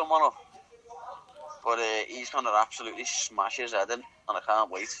beat someone up, but he's going to absolutely smash his head in, and I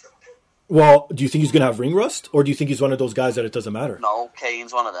can't wait. Well, do you think he's going to have ring rust, or do you think he's one of those guys that it doesn't matter? No,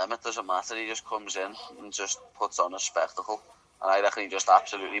 Cain's one of them. It doesn't matter. He just comes in and just puts on a spectacle. And I reckon he just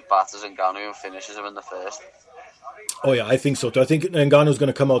absolutely batters Ngannou and finishes him in the first. Oh, yeah, I think so, too. I think Ngannou's going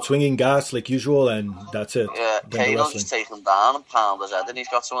to come out swinging gas like usual, and that's it. Yeah, Cain will just take him down and pound his head, and he's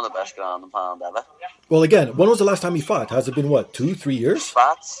got some of the best ground and pound ever. Well, again, when was the last time he fought? Has it been, 2-3 years?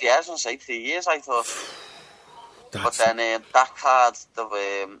 I was going to say 3 years, I thought. But then that card,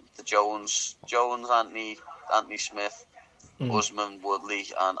 the Jones, Anthony Smith, Usman, Woodley,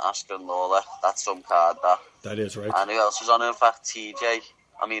 and Askren Lawler, that's some card, that. That is, right. And who else is on it? In fact,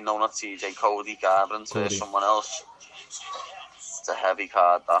 not TJ, Cody Garbrandt or someone else. It's a heavy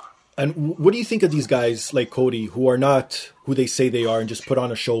card, that. And what do you think of these guys like Cody who are not who they say they are and just put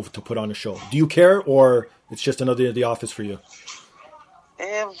on a show to put on a show? Do you care, or it's just another day of the office for you?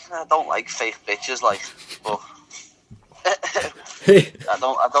 I don't like fake bitches, like, but hey, I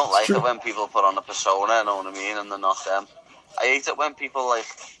don't like it when people put on a persona, you know what I mean, and they're not them. I hate it when people like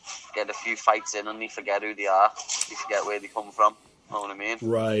get a few fights in and they forget who they are, they forget where they come from, you know what I mean?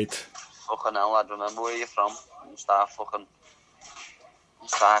 Right. Fucking hell, lad, remember where you're from and start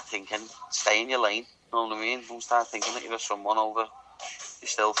thinking, stay in your lane, you know what I mean? Don't start thinking that you're someone over, you're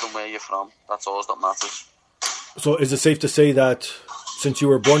still from where you're from, that's all that matters. So is it safe to say that since you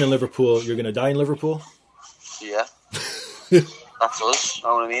were born in Liverpool, you're going to die in Liverpool? Yeah. That's us, you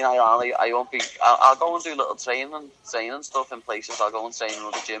know what I mean? I won't be, I'll go and do little training stuff in places, I'll go and train in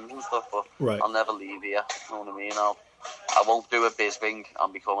other gyms and stuff, but right. I'll never leave here, you know what I mean? I won't do a Bisbing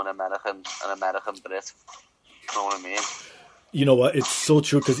and become an American Brit, you know what I mean? You know what? It's so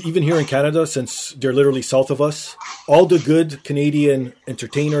true, because even here in Canada, since they're literally south of us, all the good Canadian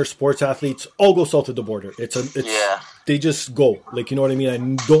entertainers, sports athletes, all go south of the border. They just go, like, you know what I mean?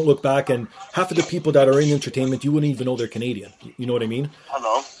 And don't look back. And half of the people that are in entertainment, you wouldn't even know they're Canadian. You know what I mean? I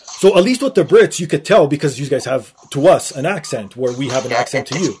know. So at least with the Brits, you could tell, because you guys have, to us, an accent where we have an accent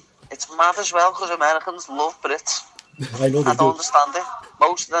to you. It's mad as well, because Americans love Brits. I know they do. I don't understand it.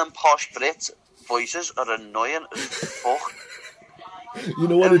 Most of them posh Brits voices are annoying as fuck. You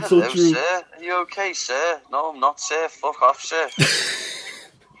know what? It's so true. Sir. Are you okay, sir? No, I'm not, sir. Fuck off, sir.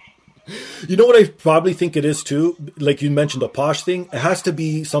 You know what I probably think it is too? Like you mentioned, the posh thing. It has to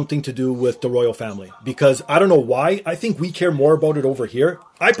be something to do with the royal family. Because I don't know why. I think we care more about it over here.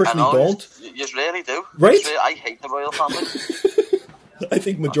 I personally don't. You really do. Right? I hate the royal family. I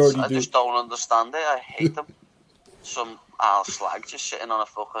think majority do. I just don't understand it. I hate them. Some Al slag just sitting on a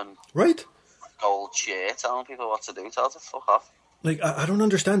fucking gold chair telling people what to do. Tell them to fuck off. Like, I don't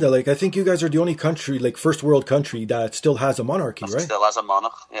understand that. Like, I think you guys are the only country, like, first world country that still has a monarchy, right? Still has a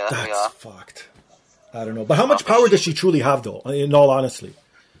monarch, yeah. That's fucked. I don't know. But how much power does she truly have, though, in all honesty?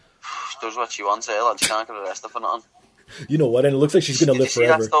 She does what she wants, lad. She can't get arrested for nothing. You know what? And it looks like she's going to live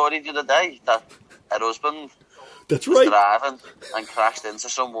forever. Did you see that story the other day? That her husband was driving and crashed into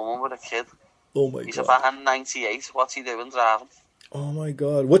some woman with a kid. Oh, my God. He's about 98. What's he doing driving? Oh, my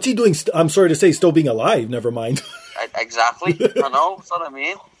God. What's he doing? I'm sorry to say, still being alive. Never mind. Exactly. I know. That's what I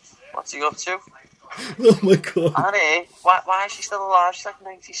mean. What's he up to? Oh, my God. And why is she still alive? She's like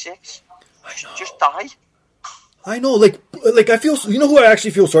 96. She just died. I know. Like I feel... You know who I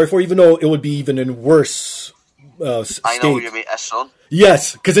actually feel sorry for? Even though it would be even in worse state. I know who you mean. Her son.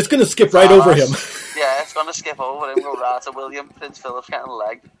 Yes, because it's going to skip right over him. Yeah, it's going to skip over him. Go right to William. Prince Philip's getting a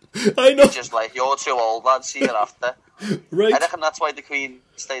leg. I know. He's just like, you're too old, lad. See you after. Right. I reckon that's why the Queen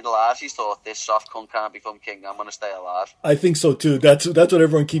stayed alive. She's thought, this soft cunt can't become king. I'm going to stay alive. I think so too. That's what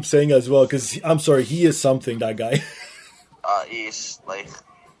everyone keeps saying as well. Because I'm sorry, he is something. That guy. He's like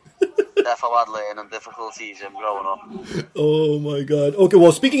Defo had learning difficulties in growing up. Oh my god. Okay,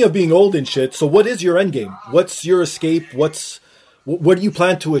 well, speaking of being old and shit, so what is your end game? What's your escape? What do you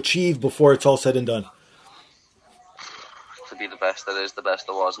plan to achieve before it's all said and done? To be the best that is, the best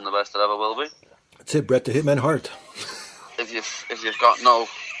there was, and the best that ever will be. That's it, Brett the Hitman Hart. If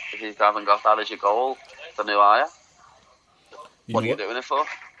you haven't got that as your goal, then who are you? What are you doing it for?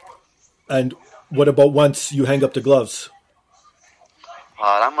 And what about once you hang up the gloves?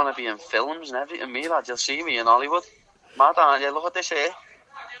 Oh, I'm going to be in films and everything, me lad. You'll see me in Hollywood. Mad, aren't you? Look at this here.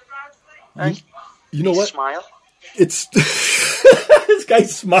 Hey, you know what? Smile. It's this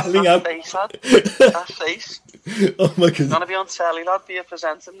guy's smiling that out. Face, lad. That face. Oh my god. You're going to be on telly, lad. Be a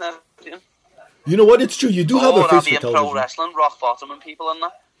presenter and everything. You know what? It's true. You do have a face I'll for be in television. pro wrestling, rock bottom and people and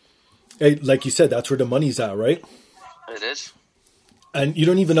that. Hey, like you said, that's where the money's at, right? It is. And you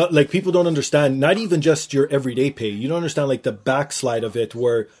don't even like people don't understand. Not even just your everyday pay. You don't understand like the backslide of it,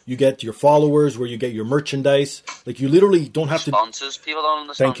 where you get your followers, where you get your merchandise. Like you literally don't have sponsors. People don't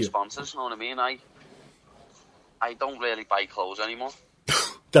understand Thank you. Sponsors. You know what I mean? I don't really buy clothes anymore.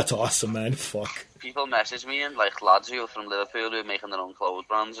 That's awesome, man. Fuck. People message me and like lads who are from Liverpool who are making their own clothes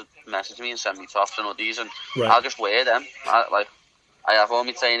brands message me and send me tops and hoodies and I'll just wear them. I have all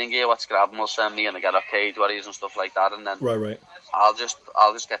my training gear, what's Grab will send me and I get arcade warriors and stuff like that, and then right. I'll just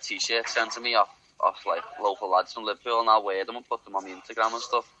get t-shirts sent to me off like local lads from Liverpool and I'll wear them and put them on my Instagram and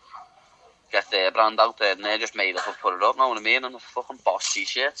stuff. Get their brand out there and they're just made up and put it up, know what I mean? And the fucking boss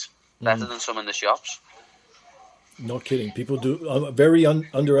t-shirts, better than some in the shops. No kidding. People do very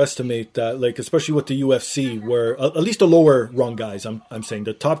underestimate that, like especially with the UFC, where at least the lower rung guys, I'm saying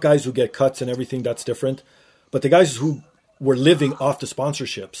the top guys who get cuts and everything, that's different. But the guys who were living off the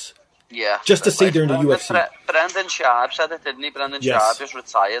sponsorships, just to say they're in the UFC. Brendan Sharp said it, didn't he? Brendan Sharp just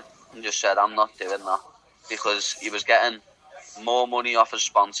retired and just said, "I'm not doing that," because he was getting more money off his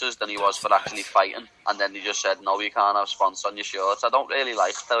sponsors than he was for actually fighting. And then he just said, "No, you can't have sponsors on your shorts." I don't really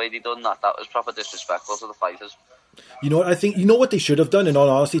like the way they done that. That was proper disrespectful to the fighters. You know what I think? You know what they should have done, in all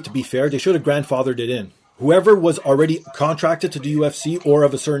honesty, to be fair? They should have grandfathered it in. Whoever was already contracted to the UFC or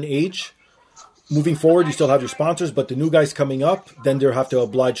of a certain age, moving forward, you still have your sponsors, but the new guys coming up, then they'll have to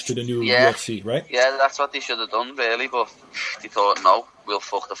oblige to the new UFC, right? Yeah, that's what they should have done, really, but they thought, no, we'll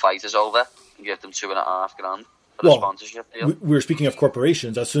fuck the fighters over and give them $2.5 grand for the sponsorship deal. We were speaking of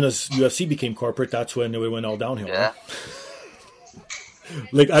corporations. As soon as UFC became corporate, that's when it went all downhill. Yeah. Right?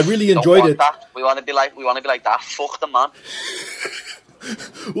 Like, I really enjoyed it. That. We want to be like that. Fuck the man.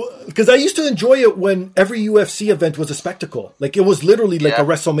 Because I used to enjoy it when every UFC event was a spectacle. Like, it was literally like a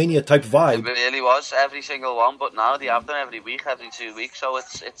WrestleMania type vibe. It really was, every single one. But now they have them every week, every 2 weeks. So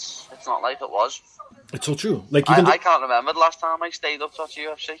it's not like it was. It's so true. Like I can't remember the last time I stayed up to watch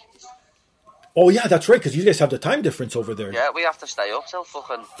UFC. Oh yeah, that's right. Because you guys have the time difference over there. Yeah, we have to stay up till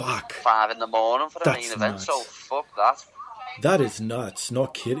fucking 5 in the morning for the main event. So fuck that. That is nuts. No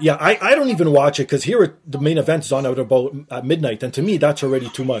kidding. Yeah, I don't even watch it because here the main event is on at midnight, and to me that's already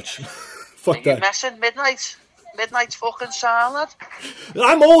too much. Fuck that. Are you messing midnight? Midnight's fucking silent.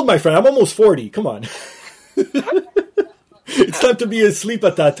 I'm old, my friend. I'm almost 40. Come on. It's time to be asleep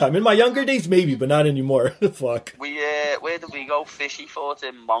at that time. In my younger days, maybe, but not anymore. Fuck. Where did we go? Fishy fought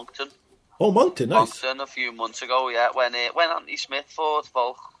in Moncton. Oh, Moncton, nice. Moncton a few months ago, yeah. When Anthony Smith fought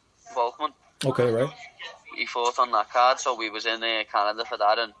Volkman. Okay, right. He fought on that card, so we was in Canada for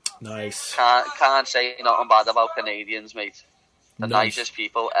that, and nice. Can't say nothing bad about Canadians, mate. The nicest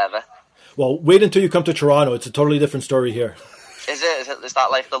people ever. Well, wait until you come to Toronto. It's a totally different story here. Is that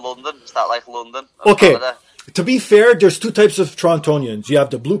like London? Is that like London? Okay. Canada? To be fair, there's two types of Torontonians. You have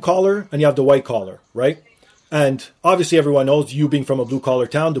the blue collar and you have the white collar, right? And obviously everyone knows, you being from a blue collar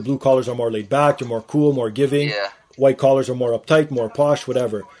town, the blue collars are more laid back, they're more cool, more giving. Yeah. White collars are more uptight, more posh,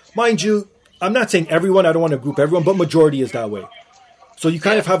 whatever. Mind you, I'm not saying everyone, I don't want to group everyone, but majority is that way. So you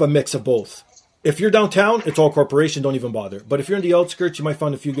kind of have a mix of both. If you're downtown, it's all corporation, don't even bother. But if you're in the outskirts, you might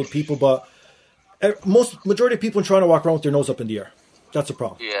find a few good people, but majority of people in Toronto walk around with their nose up in the air. That's a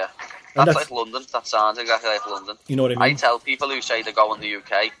problem. Yeah. That's like London. That sounds exactly like London. You know what I mean? I tell people who say they go in the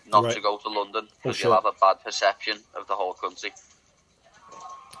UK not to go to London because you'll have a bad perception of the whole country.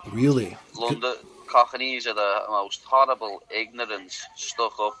 Really? London... Cockneys are the most horrible, ignorant,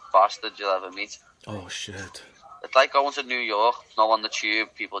 stuck-up bastards you'll ever meet. Oh, shit. It's like going to New York, not on the tube,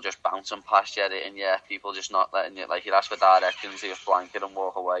 people just bouncing past you, and people just not letting you, like, you ask for directions, you just blanket and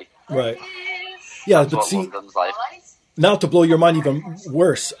walk away. Right. Yeah, that's but what see, London's like. Now to blow your mind even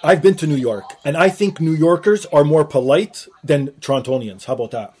worse, I've been to New York, and I think New Yorkers are more polite than Torontonians. How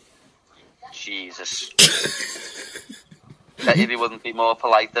about that? Jesus. Bet you they wouldn't be more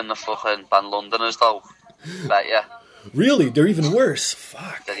polite than Londoners, though. Bet ya. Really? They're even worse.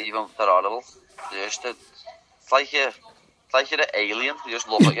 Fuck. They're horrible. It's like you're an alien. You just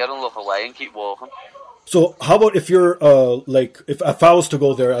look at you and look away and keep walking. So how about if you're if I was to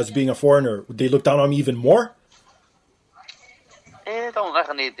go there as being a foreigner, would they look down on me even more? I don't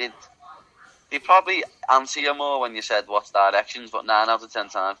reckon they probably answer you more when you said what's directions, but 9 out of 10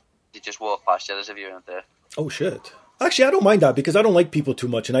 times they just walk past you as if you weren't there. Oh shit. Actually, I don't mind that because I don't like people too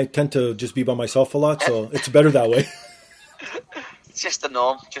much and I tend to just be by myself a lot, so it's better that way. It's just a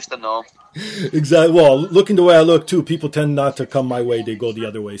norm. Exactly. Well, looking the way I look too, people tend not to come my way; they go the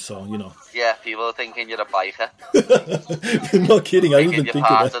other way. So Yeah, people are thinking you're a biker. I'm not kidding. I don't even you're think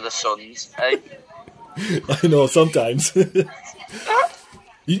part of that. of the Suns, eh? I know sometimes.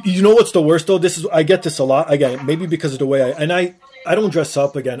 You know what's the worst though? I get this a lot. Again, maybe because of the way I don't dress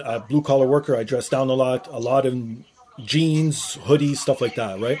up. Again, a blue collar worker. I dress down a lot in jeans, hoodies, stuff like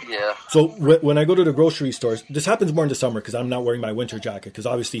that, right? Yeah. So when I go to the grocery stores, this happens more in the summer because I'm not wearing my winter jacket because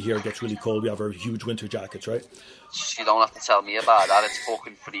obviously here it gets really cold. We have our huge winter jackets, right? You don't have to tell me about that. It's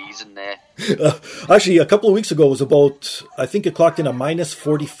fucking freezing there. Actually, a couple of weeks ago it was about, I think it clocked in a minus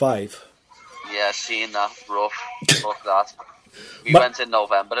 45. Yeah, seeing that. Rough. Fuck that. We went in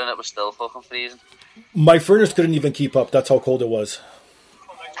November and it was still fucking freezing. My furnace couldn't even keep up. That's how cold it was.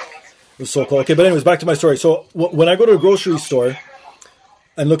 It was so cold. Okay, but anyways, back to my story. So when I go to a grocery store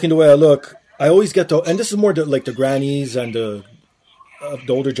and looking the way I look, I always get and this is more like the grannies and the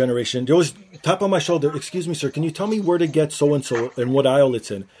older generation. They always tap on my shoulder. Excuse me, sir, can you tell me where to get so-and-so and what aisle it's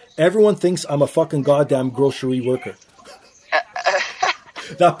in? Everyone thinks I'm a fucking goddamn grocery worker.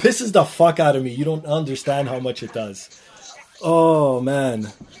 That pisses the fuck out of me. You don't understand how much it does. Oh, man.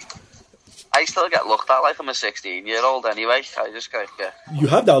 I still get looked at like I'm a 16-year-old anyway. I just go, yeah. You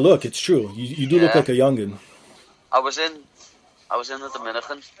have that look. It's true. You do look like a youngin'. I was in the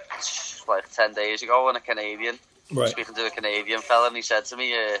Dominican like 10 days ago, and a Canadian, speaking to a Canadian fella, and he said to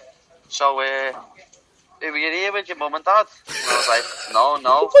me, so were you here with your mum and dad? And I was like, no.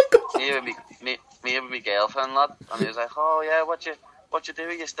 Oh me and my girlfriend, lad. And he was like, oh yeah, what you do?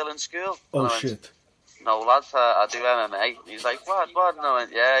 You're still in school? Oh, went, shit. No, lads, I do MMA. He's like, what? And I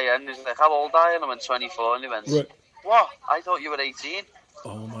went, yeah. And he's like, how old are you? And I went, 24. And he went, what? I thought you were 18.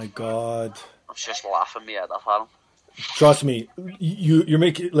 Oh, my God. I was just laughing my head off at him. Trust me, you're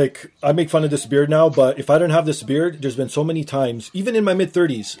making, like, I make fun of this beard now, but if I didn't have this beard, there's been so many times, even in my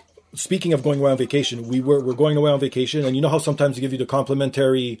mid-30s, speaking of going away on vacation, we're going away on vacation, and you know how sometimes they give you the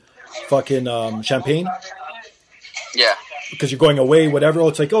complimentary fucking champagne? Yeah. Because you're going away, whatever. Oh,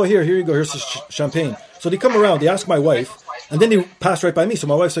 it's like, oh, here you go. Here's some champagne. So they come around, they ask my wife, and then they pass right by me. So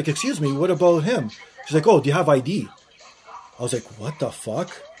my wife's like, excuse me, what about him? She's like, oh, do you have ID? I was like, what the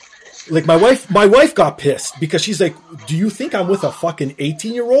fuck? Like, my wife got pissed because she's like, do you think I'm with a fucking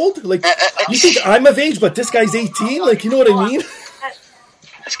 18-year-old? Like, you think I'm of age, but this guy's 18? Like, you know what I mean?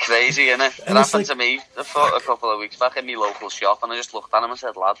 It's crazy, isn't it? It happened to me a couple of weeks back in my local shop, and I just looked at him and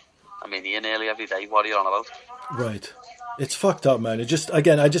said, lad, I'm in here nearly every day. What are you on about? Right. It's fucked up, man. I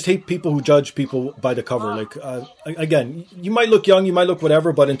just hate people who judge people by the cover. Like, again, you might look young, you might look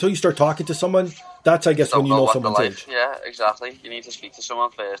whatever, but until you start talking to someone, that's, I guess, when you know someone's age. Yeah, exactly. You need to speak to someone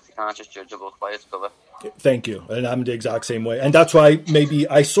first. You can't just judge a book by its cover. Thank you. And I'm the exact same way. And that's why maybe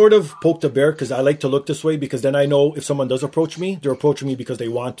I sort of poke the bear because I like to look this way because then I know if someone does approach me, they're approaching me because they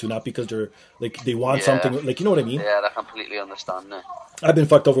want to, not because they're, like, they want something. Like, you know what I mean? Yeah, I completely understand that. I've been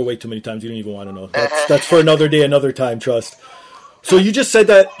fucked over way too many times. You don't even want to know. That's for another day, another time, trust. So you just said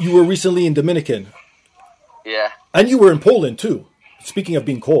that you were recently in Dominican. Yeah. And you were in Poland, too. Speaking of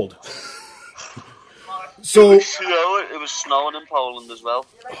being cold. So it was snowing in Poland as well.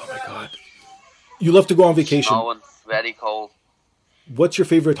 Oh, my God. You love to go on vacation. Snowing, very cold. What's your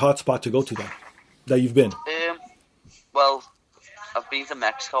favorite hot spot to go to, then, that you've been? Well, I've been to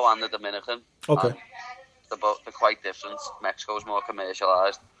Mexico and the Dominican. Okay. They're quite different. Mexico's more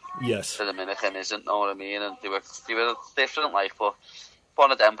commercialised. Yes. The Dominican isn't, know what I mean? And they were different, like, but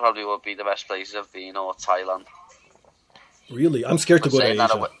one of them probably would be the best places I've been, or Thailand. Really? I'm scared to go to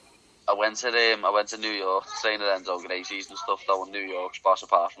Asia. I went to New York, staying at Enzo Gracie's and stuff, though, in New York's boss,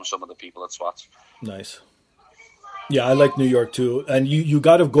 apart from some of the people at Swats. Nice. Yeah, I like New York, too. And you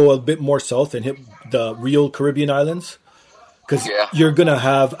got to go a bit more south and hit the real Caribbean islands. Because you're going to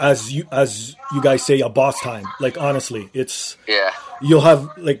have, as you guys say, a boss time. Like, honestly, it's... Yeah. You'll have,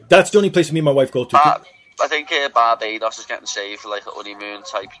 like, that's the only place me and my wife go to. I think Barbados is getting saved for, like, a honeymoon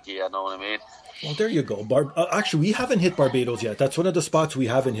type year, know what I mean? Well, there you go. Actually, we haven't hit Barbados yet. That's one of the spots we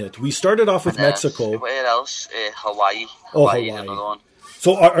haven't hit. We started off with Mexico. Where else? Hawaii. Hawaii. Another one.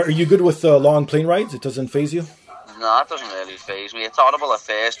 So are you good with long plane rides? It doesn't faze you? No, it doesn't really faze me. It's horrible at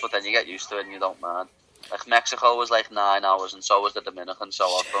first, but then you get used to it and you don't mind. Like Mexico was like 9 hours, and so was the Dominican. So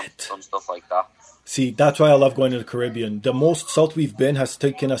I've done stuff like that. See, that's why I love going to the Caribbean. The most south we've been has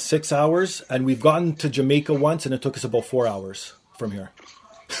taken us 6 hours, and we've gotten to Jamaica once, and it took us about 4 hours from here.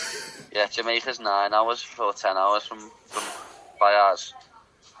 Yeah, Jamaica's 9 hours for 10 hours from by ours.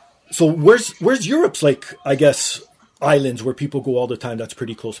 So where's Europe's, like, I guess, islands where people go all the time that's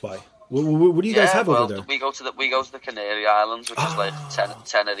pretty close by? What do you guys have over there? We go to the Canary Islands, which is like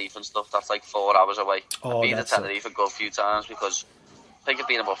Tenerife and stuff. That's like 4 hours away. I've been to Tenerife a good few times because I think I've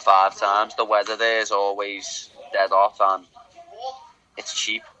been about 5 times. The weather there is always dead off and it's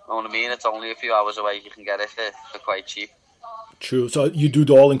cheap. You know what I mean? It's only a few hours away. You can get it for quite cheap. True. So you do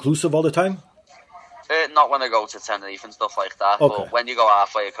the all-inclusive all the time? Not when I go to Tenerife and stuff like that. Okay. But when you go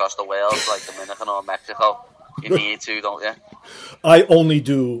halfway across the world, like Dominican or Mexico, you need to, don't you? I only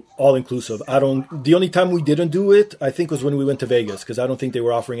do all-inclusive. The only time we didn't do it, I think, was when we went to Vegas, because I don't think they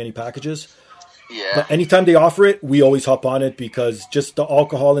were offering any packages. Yeah. But anytime they offer it, we always hop on it because just the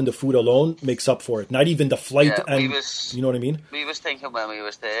alcohol and the food alone makes up for it. Not even the flight you know what I mean? We was thinking when we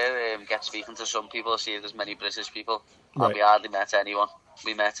was there, get speaking to some people, see if there's many British people. Right. And we hardly met anyone.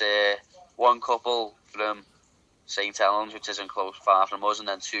 We met one couple from St. Helens, which isn't far from us, and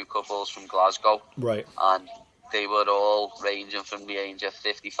then 2 couples from Glasgow. Right. And they were all ranging from the age of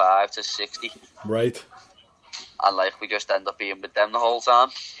 55 to 60. Right. And like we just end up being with them the whole time.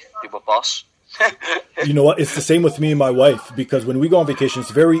 They were boss. You know what? It's the same with me and my wife, because when we go on vacation,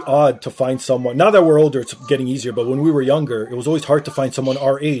 it's very odd to find someone. Now that we're older, it's getting easier. But when we were younger, it was always hard to find someone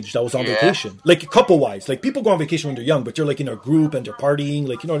our age that was on vacation. Like couple-wise. Like people go on vacation when they're young, but they're like in a group and they're partying.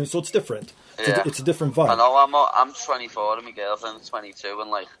 Like, you know what I mean? So it's different. It's a different vibe. I know. I'm 24 and my girlfriend's 22, and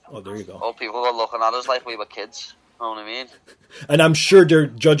like, oh, there you go. All people were looking at us like we were kids. You know what I mean? And I'm sure they're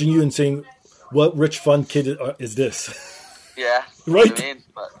judging you and saying, "What rich fun kid is this?" Yeah. Right. You know what I mean?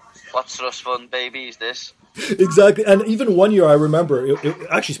 But what trust fund baby is this? Exactly. And even one year I remember,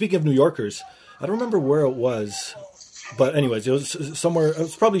 actually, speaking of New Yorkers, I don't remember where it was, but anyways, it was somewhere, it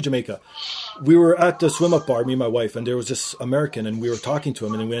was probably Jamaica. We were at the swim-up bar, me and my wife, and there was this American, and we were talking to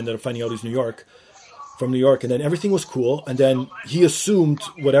him, and then we ended up finding out he's from New York, and then everything was cool, and then he assumed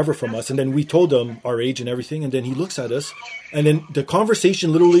whatever from us, and then we told him our age and everything, and then he looks at us, and then the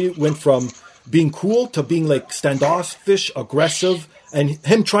conversation literally went from being cool to being like standoffish, aggressive, and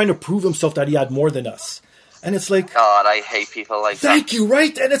him trying to prove himself that he had more than us. And it's like, God, I hate people like that. Thank you,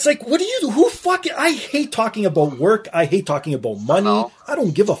 right? And it's like, what do you do? I hate talking about work. I hate talking about money. I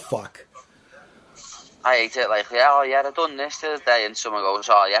don't give a fuck. I hate it. Like, I done this the other day, and someone goes,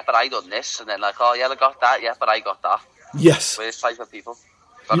 oh, yeah, but I done this. And then like, oh, yeah, I got that, yeah, but I got that. Yes. We're this type of people.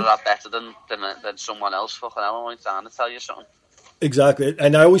 Got to have better than someone else. Fucking hell, I'm trying to tell you something. Exactly.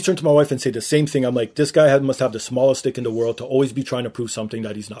 And I always turn to my wife and say the same thing. I'm like, this guy must have the smallest stick in the world to always be trying to prove something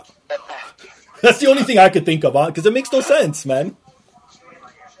that he's not. That's the only thing I could think of, because it makes no sense, man.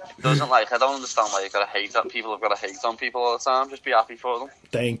 I don't understand why you gotta hate that people have gotta hate on people all the time. Just be happy for them.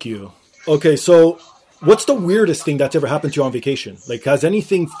 Thank you. Okay, so what's the weirdest thing that's ever happened to you on vacation? Like, has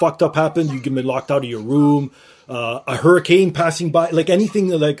anything fucked up happened? You've been locked out of your room, a hurricane passing by, like anything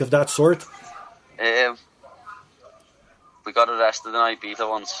like of that sort? We got arrested in Ibiza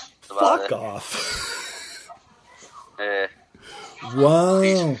once. Fuck off.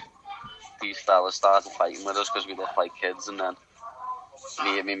 Wow. These fellas started fighting with us because we looked like kids, and then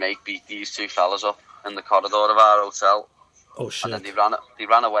me and my mate beat these 2 fellas up in the corridor of our hotel. Oh shit! And then they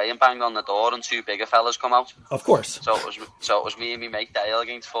ran away and banged on the door, and 2 bigger fellas come out. Of course. So it was me and my mate Dale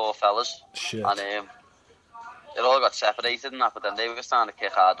against 4 fellas. Shit. And it all got separated and that, but then they were starting to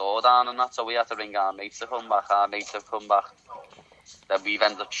kick our door down and that, so we had to ring our mates to come back. Our mates have come back. Then we've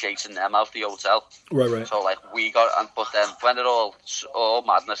ended up chasing them out the hotel. Right. So like but then when it all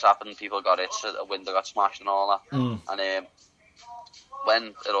madness happened, people got hit, so the window got smashed and all that. And when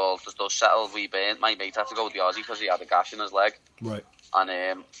it all just settled, we burned. My mate had to go to the Aussie because he had a gash in his leg. Right.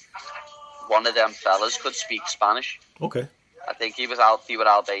 And one of them fellas could speak Spanish. Okay. I think they were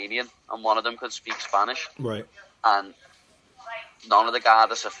Albanian, and one of them could speak Spanish. Right. And none of the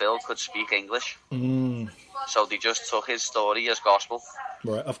Garda Civil could speak English. So they just took his story as gospel.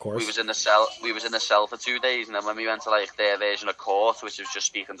 Right, of course. We was in the cell for 2 days, and then when we went to like their version of court, which was just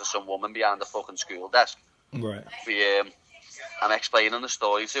speaking to some woman behind the fucking school desk. Right. I'm explaining the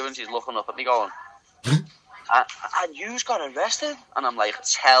story to her, and she's looking up at me going, and you's got arrested? And I'm like,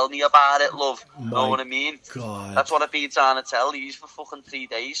 tell me about it, love. Know what I mean? God. That's what I've been trying to tell these for fucking 3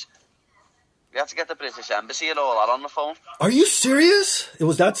 days. We had to get the British Embassy and all that on the phone. Are you serious? It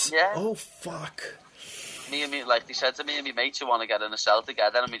was that... Yeah. Oh, fuck. They said to me and my mates, you want to get in a cell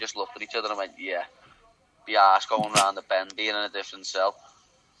together? And we just looked at each other and went, yeah. Be arse going round the bend, being in a different cell.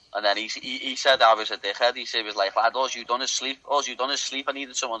 And then he said I was a dickhead. He said, he was like, lad, all you done is sleep. All you done is sleep. I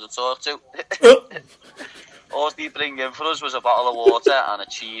needed someone to talk to. All he'd bring in for us was a bottle of water and a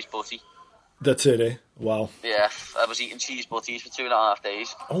cheese butty. That's it, eh? Wow. Yeah, I was eating cheese butties for 2.5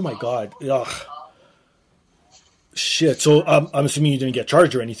 days. Oh my God. Ugh. Shit. So I'm assuming you didn't get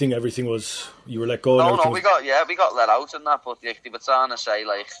charged or anything. Everything was, you were let go. No, we got let out and that. But they were trying to say,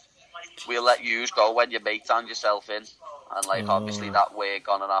 like, we'll let you go when your mate turned yourself in. And, like, obviously that way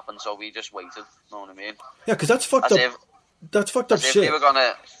gone and happened, so we just waited. You know what I mean? Yeah, because that's fucked up. That's fucked up shit. If they were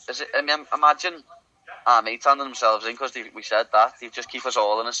gonna, imagine our mate turning themselves in because we said that. They'd just keep us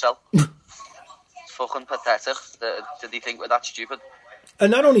all in a cell. It's fucking pathetic. Did they think we're that stupid?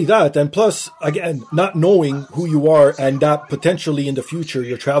 And not only that, and plus, again, not knowing who you are and that potentially in the future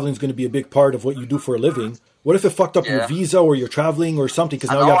your traveling is going to be a big part of what you do for a living. What if it fucked up your visa or your traveling or something because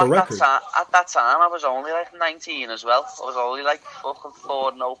now you have a record? At that time, I was only like 19 as well. I was only like fucking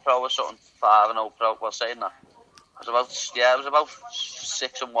 4-0 pro or something, 5-0 pro. Well, saying that, it was about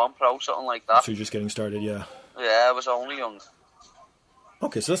 6-1 pro, something like that. So you're just getting started, yeah. Yeah, I was only young.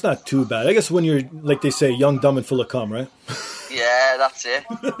 Okay, so that's not too bad. I guess when you're, like they say, young, dumb, and full of cum, right? Yeah, that's it.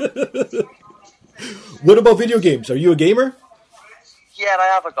 What about video games? Are you a gamer? Yeah,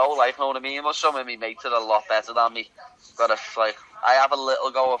 I have a go, like, you know what I mean? But some of my mates are a lot better than me. I have a little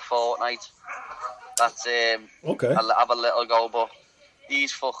go of Fortnite. That's, okay. I have a little go, but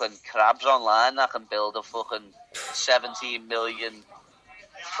these fucking crabs online that can build a fucking 17 million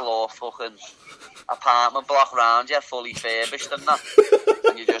floor fucking apartment block round you, fully furbished and that.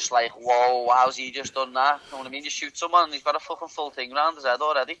 And you're just like, whoa, how's he just done that? You know what I mean? You shoot someone and he's got a fucking full thing round his head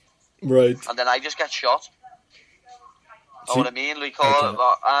already. Right. And then I just get shot. You know what I mean? We call it,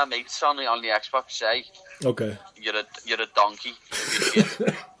 our mates on the Xbox say, okay, you're a donkey.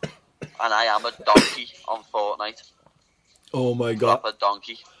 And I am a donkey on Fortnite. Oh my God. Proper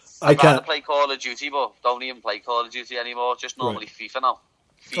donkey. I can't rather play Call of Duty, but don't even play Call of Duty anymore. Just normally FIFA now.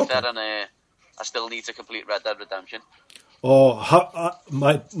 FIFA and I still need to complete Red Dead Redemption. Oh,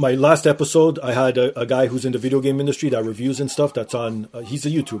 my last episode, I had a guy who's in the video game industry that reviews and stuff. That's on. He's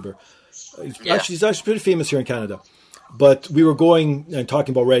a YouTuber. He's actually pretty famous here in Canada. But we were going and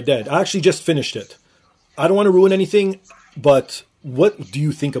talking about Red Dead. I actually just finished it. I don't want to ruin anything, but what do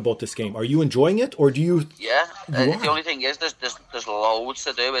you think about this game? Are you enjoying it, or do you? Yeah. The only thing is, there's loads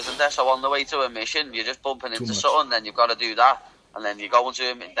to do, isn't there? So on the way to a mission, you're just bumping into something, then you've got to do that, and then you go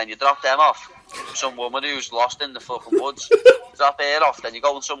into then you drop them off. Some woman who's lost in the fucking woods, drop her off, then you're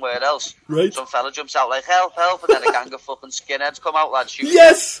going somewhere else. Right. Some fella jumps out like help, and then a gang of fucking skinheads come out, lad, shoot.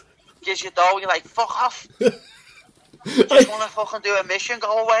 Yes. Gives you dough, and you're like, fuck off. Just want to fucking do a mission,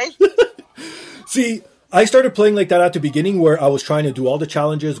 go away. See, I started playing like that at the beginning where I was trying to do all the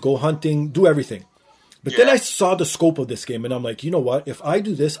challenges, go hunting, do everything. But then I saw the scope of this game and I'm like, you know what? If I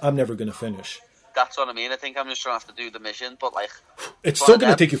do this, I'm never going to finish. That's what I mean. I think I'm just going to have to do the mission, but like... It's still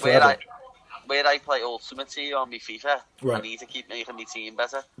going to take you forever. Where I play Ultimate Team on my FIFA, right. I need to keep making my team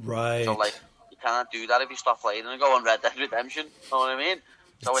better. Right. So like, you can't do that if you stop playing and go on Red Dead Redemption. You know what I mean?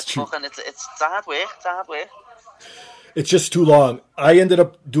 So it's hard work. It's hard work. It's just too long. I ended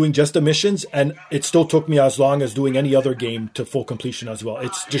up doing just the missions, and it still took me as long as doing any other game to full completion as well.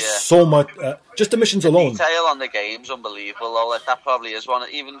 It's just so much. Just the missions alone. The detail on the game's unbelievable, though. Like, that probably is one.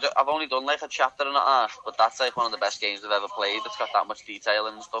 I've only done like a chapter and a half, but that's like one of the best games I've ever played. It's got that much detail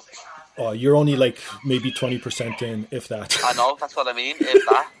and stuff. Oh, you're only like maybe 20% in, if that. I know, that's what I mean.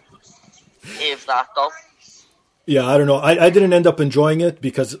 If that though. Yeah, I don't know. I didn't end up enjoying it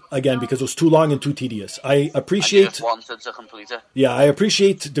because it was too long and too tedious. I appreciate... I just wanted to complete it. Yeah, I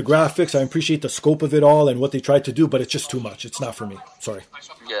appreciate the graphics. I appreciate the scope of it all and what they tried to do, but it's just too much. It's not for me. Sorry.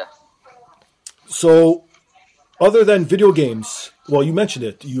 Yeah. So, other than video games, well, you mentioned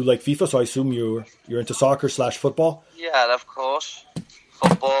it. You like FIFA, so I assume you're into soccer/football? Yeah, of course.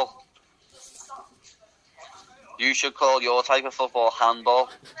 Football. You should call your type of football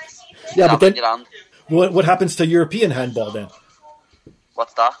handball. Yeah, but then... What happens to European handball then?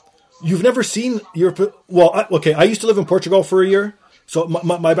 What's that? You've never seen Europe? Well, I used to live in Portugal for a year, so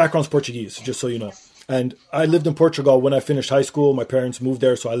my background's Portuguese, just so you know. And I lived in Portugal when I finished high school. My parents moved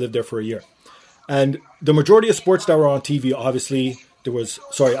there, so I lived there for a year. And the majority of sports that were on TV, obviously, there was...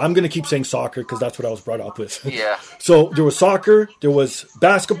 Sorry, I'm going to keep saying soccer because that's what I was brought up with. Yeah. So there was soccer, there was...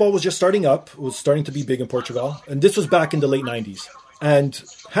 Basketball was just starting up. It was starting to be big in Portugal. And this was back in the late 90s. And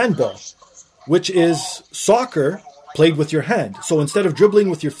handball, which is soccer played with your hand. So instead of dribbling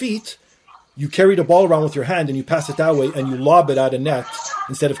with your feet, you carry the ball around with your hand and you pass it that way and you lob it at a net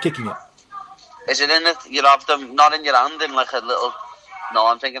instead of kicking it. Is it in it? You have them not in your hand, in like a little... No,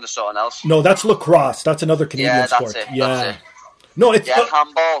 I'm thinking of something else. No, that's lacrosse. That's another Canadian sport. That's it. Yeah, that's it. No, it's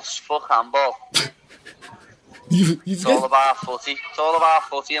handballs. Fuck handball. It's all about footy. It's all about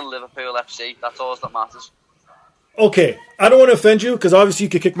footy and Liverpool FC. That's all that matters. Okay, I don't want to offend you because obviously you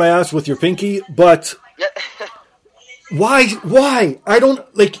could kick my ass with your pinky, but why? I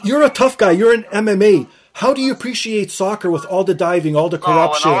don't like. You're a tough guy. You're in MMA. How do you appreciate soccer with all the diving, all the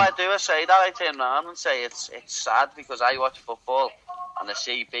corruption? No, I do. I say that. I turn around and say it's sad because I watch football and I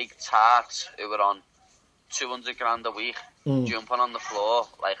see big tarts who are on 200 grand a week jumping on the floor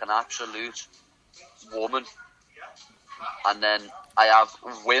like an absolute woman, and then I have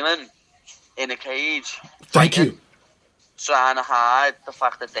women in a cage. Thank you. Trying to hide the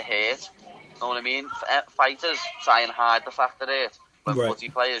fact that they hurt. Know what I mean? Fighters try and hide the fact that they hurt. When footy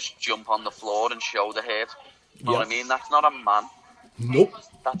players jump on the floor and show the hurt. Know what I mean? That's not a man. Nope.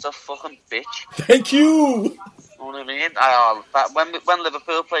 That's a fucking bitch. Thank you. Know what I mean? When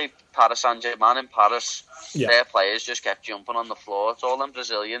Liverpool played Paris Saint-Germain in Paris, their players just kept jumping on the floor. It's all them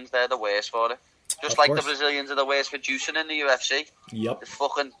Brazilians. They're the worst for it. Just like the Brazilians are the worst for juicing in the UFC. Yep. It's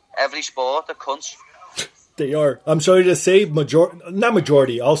fucking every sport, they're cunts. They are. I'm sorry to say, not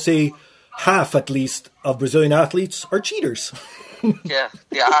majority, I'll say half at least of Brazilian athletes are cheaters. yeah.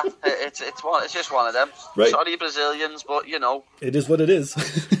 It's just one of them. Right. Sorry, Brazilians, but you know. It is what it is.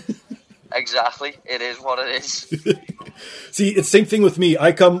 Exactly. It is what it is. See, it's the same thing with me.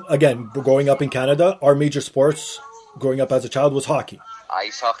 I come, again, growing up in Canada, our major sports growing up as a child was hockey.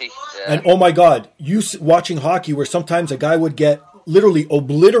 Ice hockey. Yeah. And oh my God, watching hockey where sometimes a guy would get literally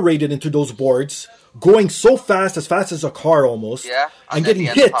obliterated into those boards, going so fast as a car almost, and getting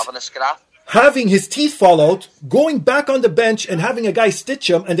hit, having a scrap. Having his teeth fall out, going back on the bench and having a guy stitch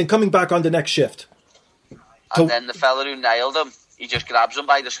him and then coming back on the next shift. And then the fella who nailed him, he just grabs him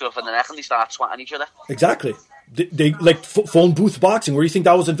by the scruff of the neck and they start swatting each other. Exactly. They like phone booth boxing. Where do you think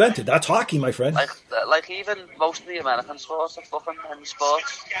that was invented? That's hockey, my friend. Like even most of the American sports are fucking any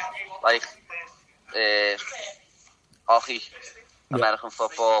sports. Like hockey, American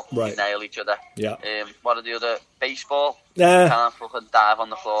football, you nail each other. Yeah. What are the other? Baseball. Nah. You can't fucking dive on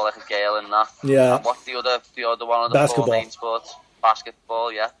the floor like a girl and that. Yeah. And what's the other one of the four main sports?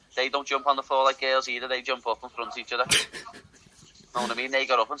 Basketball, yeah. They don't jump on the floor like girls either. They jump up in front of each other. Know what I mean? They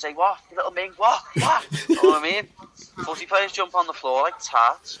got up and say, "What, you little mink? What? What?" Know what I mean? Footy players jump on the floor like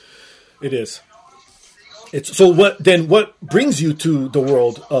tarts. It is. It's so. What brings you to the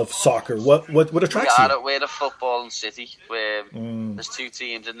world of soccer? What attracts you? We're a football city. There's two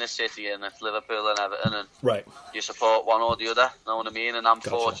teams in this city, and it's Liverpool and Everton. And you support one or the other. Know what I mean? And I'm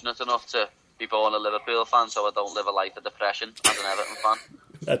fortunate enough to be born a Liverpool fan, so I don't live a life of depression as an Everton fan.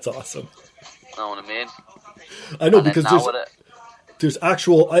 That's awesome. Know what I mean? I know, because there's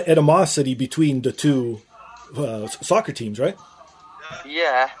actual animosity between the two soccer teams, right?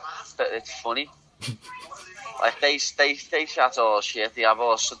 Yeah, but it's funny. Like they chat all shit. They have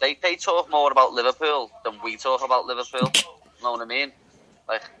us. They talk more about Liverpool than we talk about Liverpool. Know what I mean?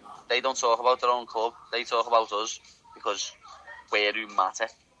 Like they don't talk about their own club. They talk about us because we're who matter.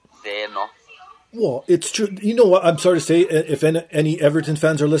 They're not. Well, it's true. You know what? I'm sorry to say, if any Everton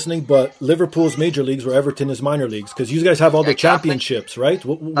fans are listening, but Liverpool's major leagues where Everton is minor leagues, because you guys have all the championships, right?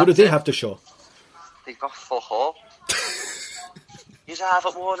 What do they have to show? They've got fuck all. You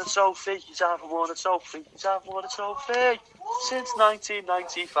haven't won a trophy. You haven't won a trophy. You haven't won a trophy since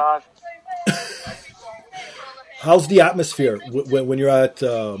 1995. How's the atmosphere when you're at?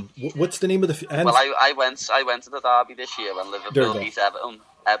 What's the name of the? Well, I went to the derby this year when Liverpool beat Everton.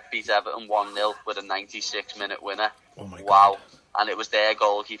 Beat Everton 1-0 with a 96-minute winner. Oh my God. Wow! And it was their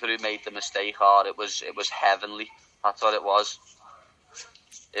goalkeeper who made the mistake. It was heavenly. That's what it was.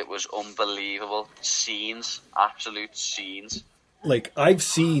 It was unbelievable. Scenes, absolute scenes. Like, I've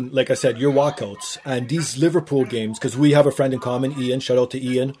seen, like I said, your walkouts and these Liverpool games, because we have a friend in common, Ian. Shout out to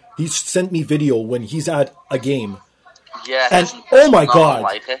Ian. He's sent me video when he's at a game. Yeah. And oh my God,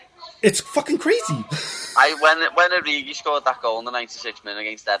 like it's fucking crazy. When Origi scored that goal in the 96th minute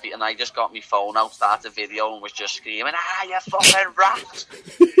against Everton, I just got my phone out, started video, and was just screaming, you fucking rat!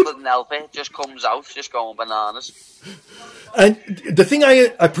 Couldn't help it. Just comes out, just going bananas. And the thing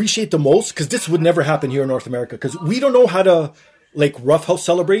I appreciate the most, because this would never happen here in North America, because we don't know how to like roughhouse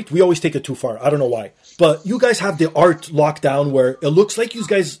celebrate. We always take it too far. I don't know why. But you guys have the art locked down where it looks like you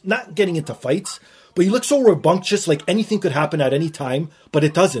guys not getting into fights, but you look so rambunctious, like anything could happen at any time, but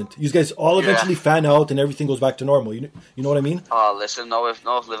it doesn't. You guys all eventually fan out and everything goes back to normal. You know what I mean? Oh, listen,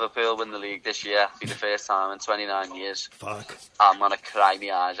 if Liverpool win the league this year, it'll be the first time in 29 years. Fuck. I'm going to cry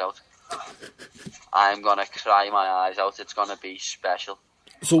my eyes out. I'm going to cry my eyes out. It's going to be special.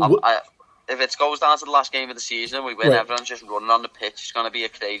 So if it goes down to the last game of the season and we win, everyone's just running on the pitch. It's going to be a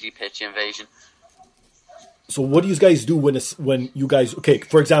crazy pitch invasion. So what do you guys do when you guys, okay,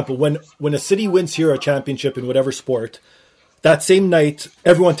 for example, when a city wins here a championship in whatever sport, that same night,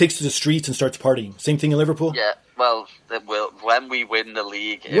 everyone takes to the streets and starts partying. Same thing in Liverpool? Yeah, well, when we win the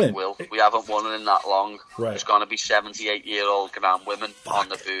league, it will. We haven't won it in that long. Right. There's going to be 78-year-old grand women on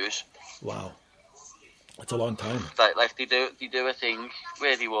the booze. Wow. That's a long time. Like they do a thing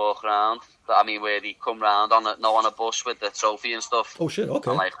where they walk around. Where they come round on a bus with the trophy and stuff. Oh shit!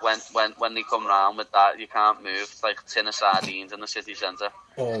 Okay. And like when they come round with that, you can't move. It's like a tin of sardines in the city centre.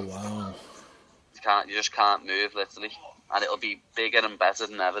 Oh wow! You just can't move, literally. And it'll be bigger and better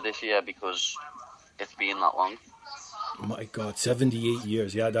than ever this year because it's been that long. My God, 78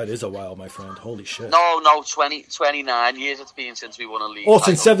 years. Yeah, that is a while, my friend. Holy shit. No, 29 years it's been since we won a league. Oh,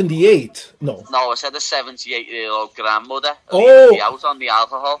 since 78? No. No, I said the 78-year-old grandmother. Oh! Be out on the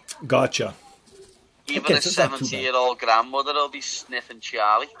alcohol. Gotcha. Even a 70-year-old grandmother will be sniffing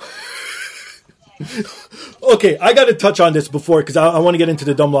Charlie. Okay, I got to touch on this before, because I want to get into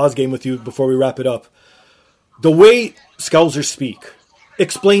the dumb laws game with you before we wrap it up. The way Scousers speak.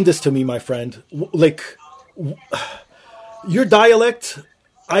 Explain this to me, my friend. Your dialect,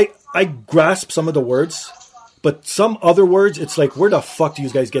 I grasp some of the words, but some other words, it's like, where the fuck do you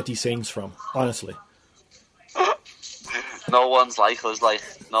guys get these sayings from? Honestly. No one's like us, well,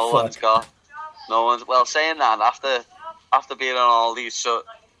 saying that, after being on all these, so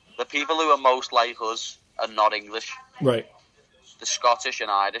the people who are most like us are not English. Right. The Scottish and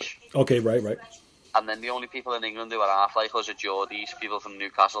Irish. Okay, right. And then the only people in England who are half like us are Geordies, people from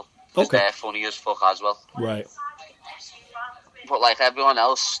Newcastle. Because they're funny as fuck as well. Right. But like everyone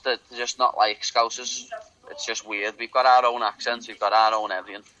else, they're just not like Scousers. It's just weird. We've got our own accents, we've got our own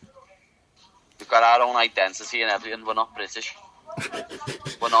everything. We've got our own identity and everything. We're not British.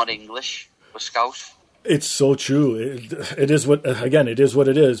 We're not English. We're Scouse. It's so true. It is what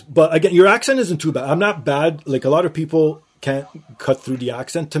it is. But again, your accent isn't too bad. I'm not bad. Like a lot of people can't cut through the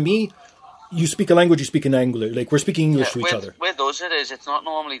accent. To me, you speak a language, you speak an English. Like we're speaking English to each other. With us it is. It's not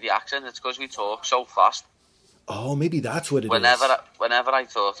normally the accent. It's because we talk so fast. Oh, maybe that's what it is. Whenever I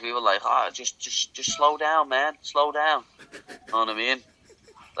talk to people, like, just slow down, man. Slow down. You know what I mean?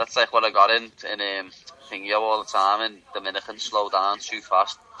 That's like what I got in Thingy all the time in Dominican. Slow down too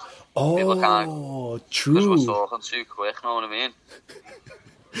fast. Oh, people can't, true. Because we're talking too quick. You know what I mean?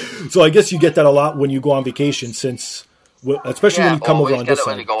 So I guess you get that a lot when you go on vacation, especially when you come over on this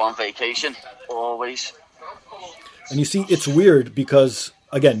side. When you go on vacation, always. And you see, it's weird because,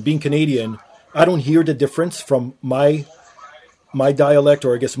 again, being Canadian, I don't hear the difference from my dialect,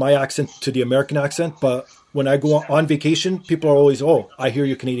 or I guess my accent, to the American accent. But when I go on vacation, people are always, I hear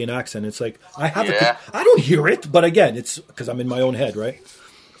your Canadian accent. It's like, I don't hear it. But again, it's because I'm in my own head, right?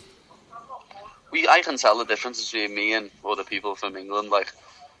 I can tell the difference between me and other people from England. Like,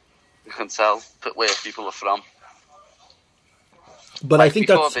 you can tell where people are from. But I think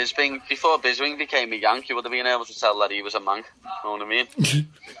before Biswing became a Yank, you would have been able to tell that he was a Manc. You know what I mean?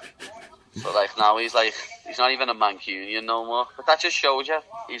 But like now he's not even a Mancunian no more. But that just shows you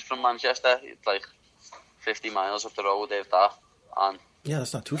he's from Manchester. It's like 50 miles up the road, they've that. And yeah,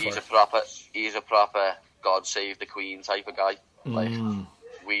 that's not too far. He's a proper God save the Queen type of guy. Like,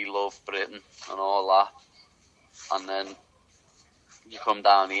 we love Britain and all that. And then you come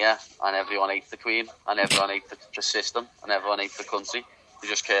down here and everyone hates the Queen and everyone hates the system and everyone hates the country. They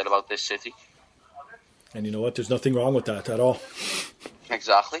just care about this city. And you know what? There's nothing wrong with that at all.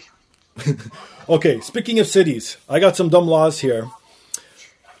 Exactly. Okay, speaking of cities, I got some dumb laws here.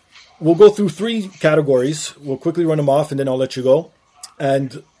 We'll go through 3 categories. We'll quickly run them off and then I'll let you go.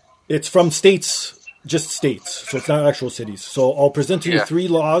 And it's from states, just states. So it's not actual cities. So I'll present to you 3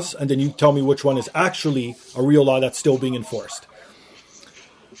 laws and then you tell me which one is actually a real law that's still being enforced.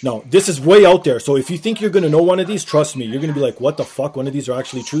 Now, this is way out there. So if you think you're going to know one of these, trust me, you're going to be like, what the fuck? One of these are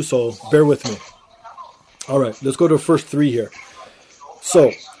actually true. So bear with me. All right, let's go to the first 3 here.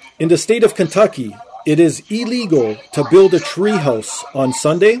 So, in the state of Kentucky, it is illegal to build a treehouse on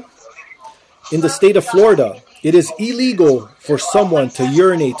Sunday. In the state of Florida, it is illegal for someone to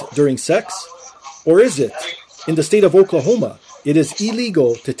urinate during sex. Or is it? In the state of Oklahoma, it is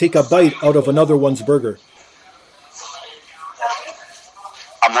illegal to take a bite out of another one's burger.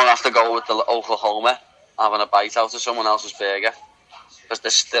 I'm going to have to go with the Oklahoma, having a bite out of someone else's burger. Because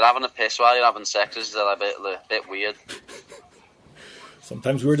they're having a piss while you're having sex is a bit weird.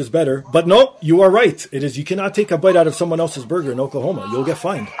 Sometimes weird is better. But no, you are right. It is. You cannot take a bite out of someone else's burger in Oklahoma. You'll get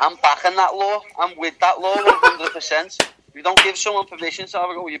fined. I'm backing that law. I'm with that law 100%. If you don't give someone permission to have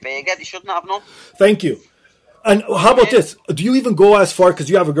a go with your burger, you shouldn't have none. Thank you. And how about this? Do you even go as far, because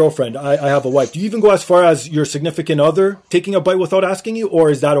you have a girlfriend, I have a wife, do you even go as far as your significant other taking a bite without asking you, or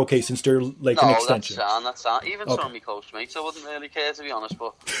is that okay since they're like an extension? No, that's sound. Even some of my close mates, I wouldn't really care, to be honest,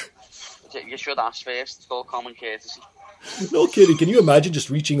 but you should ask first. It's called common courtesy. No kidding. Can you imagine just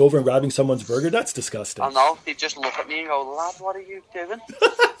reaching over and grabbing someone's burger? That's disgusting. I know. They just look at me and go, lad, what are you doing?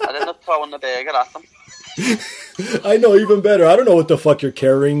 I'd end up throwing the burger at them. I know, even better. I don't know what the fuck you're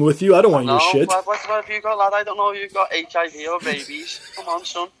carrying with you. I don't want your shit. What have you got, lad? I don't know if you've got HIV or babies. Come on,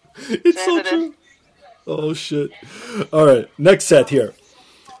 son. It's so true. Oh, shit. All right, next set here.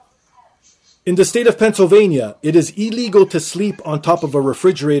 In the state of Pennsylvania, it is illegal to sleep on top of a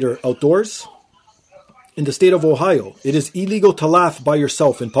refrigerator outdoors. In the state of Ohio, it is illegal to laugh by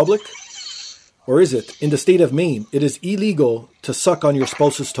yourself in public. Or is it, in the state of Maine, it is illegal to suck on your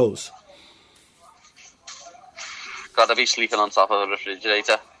spouse's toes? Gotta be sleeping on top of a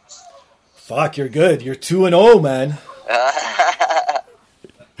refrigerator. Fuck, you're good. You're 2-0, man.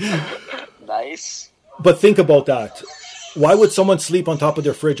 Nice. But think about that. Why would someone sleep on top of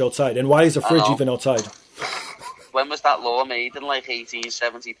their fridge outside? And why is a fridge even outside? When was that law made? In like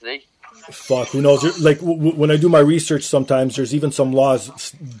 1873? Fuck, who knows? Like, when I do my research sometimes, there's even some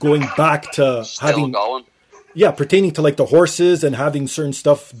laws going back to having... going. Yeah, pertaining to like the horses and having certain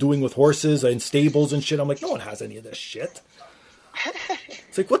stuff doing with horses and stables and shit. I'm like, no one has any of this shit.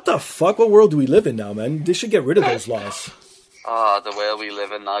 It's like, what the fuck? What world do we live in now, man? They should get rid of those laws. Oh, the world we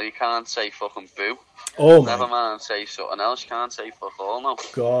live in now. You can't say fucking boo. Oh, Never mind say something else. You can't say fuck all now.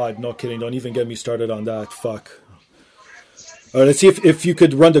 God, no kidding. Don't even get me started on that. Fuck. All right, let's see if you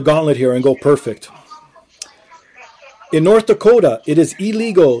could run the gauntlet here and go perfect. In North Dakota, it is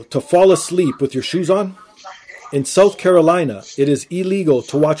illegal to fall asleep with your shoes on. In South Carolina, it is illegal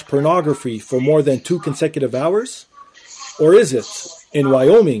to watch pornography for more than 2 consecutive hours? Or is it, in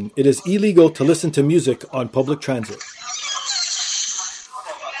Wyoming, it is illegal to listen to music on public transit?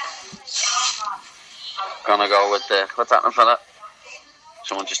 Gonna go with what's happening for that?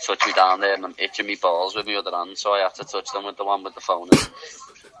 Someone just touched me down there and I'm itching me balls with my other hand, so I had to touch them with the one with the phone in.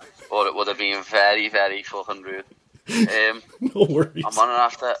 Or it would have been very, very fucking rude. No worries. I'm gonna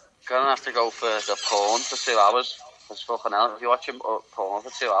have to go for the porn for 2 hours. It's fucking hell. If you're watching porn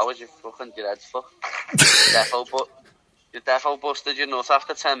for 2 hours, your head's fucked. You defo busted your nut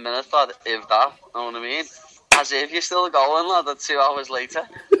after 10 minutes, lad. If that, know what I mean? As if you're still going, lad, at 2 hours later.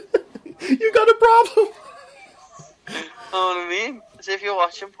 You got a problem. Know what I mean? As if you're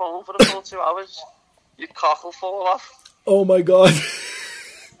watching porn for the full 2 hours. Your cock will fall off. Oh my god.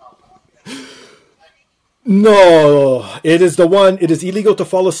 No, it is it is illegal to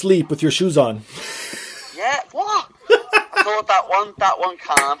fall asleep with your shoes on. Yeah, what? I thought that one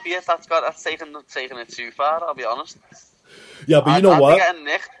can't be it. That's taking it too far, I'll be honest. Yeah, but you know what? I'd be getting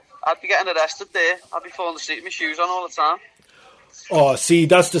nicked. I'd be getting arrested there. I'd be falling asleep with my shoes on all the time. Oh, see,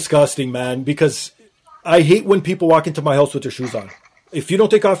 that's disgusting, man, because I hate when people walk into my house with their shoes on. If you don't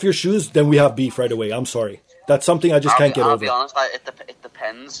take off your shoes, then we have beef right away. I'm sorry. That's something I just can't get over. I'll be honest, it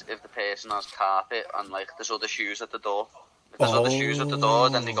depends if the person has carpet and like there's other shoes at the door. If there's other shoes at the door,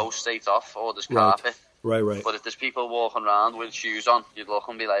 then they go straight off, or there's carpet. Right. But if there's people walking around with shoes on, you'd look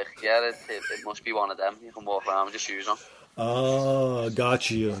and be like, yeah, it must be one of them. You can walk around with your shoes on. Oh,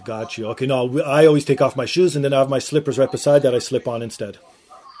 got you. Okay, no, I always take off my shoes and then I have my slippers right beside that I slip on instead.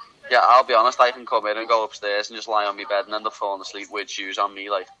 Yeah, I'll be honest, I can come in and go upstairs and just lie on my bed and end up falling asleep with shoes on me,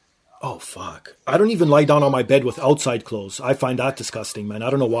 like. Oh, fuck. I don't even lie down on my bed with outside clothes. I find that disgusting, man.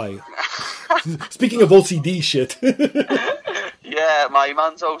 I don't know why. Speaking of OCD shit. Yeah, my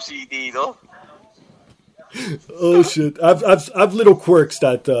man's OCD, though. Oh, shit. I've little quirks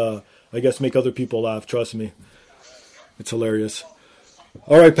that I guess make other people laugh. Trust me. It's hilarious.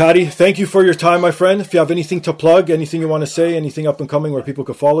 All right, Paddy. Thank you for your time, my friend. If you have anything to plug, anything you want to say, anything up and coming where people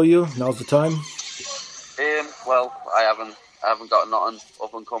can follow you, now's the time. Well, I haven't got nothing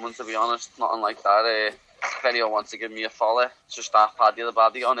up and coming, to be honest. Nothing like that. If anyone wants to give me a follow, just at Paddy the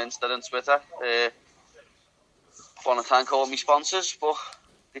Baddy on Insta and Twitter. Want to thank all my sponsors, but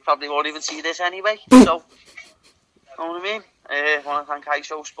they probably won't even see this anyway. So, you know what I mean? Want to thank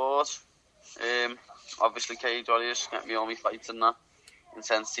ISO Sports. Obviously, Cage Warriors, get me all my fights and that.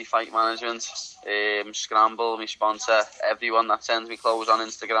 Intensity Fight Management. Scramble, my sponsor. Everyone that sends me clothes on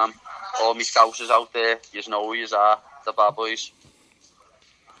Instagram. All my scousers out there. You know who you are. The bad boys.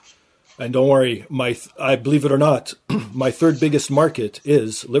 And don't worry, I believe it or not, my third biggest market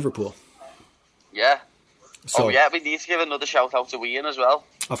is Liverpool. Yeah. So, we need to give another shout out to Ian as well.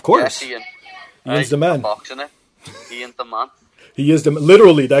 Of course. Yes, Ian. Ian's the man. Boxing it. Ian's the man. He is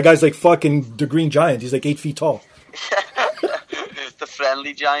literally, that guy's like fucking the Green Giant. He's like 8 feet tall. The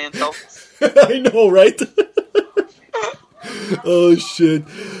friendly giant, though. I know, right? Oh, shit.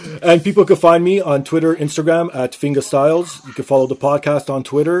 And people can find me on Twitter, Instagram at fingerstyles. You can follow the podcast on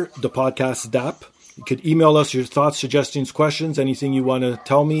Twitter, the podcast DAP. You could email us your thoughts, suggestions, questions, anything you want to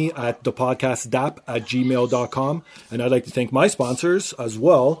tell me at thepodcastdap@gmail.com. And I'd like to thank my sponsors as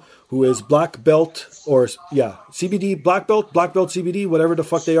well, who is Black Belt, CBD, Black Belt CBD, whatever the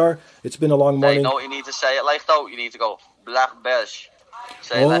fuck they are. It's been a long morning. Hey, no, you need to say it like, though. You need to go, Black Belt.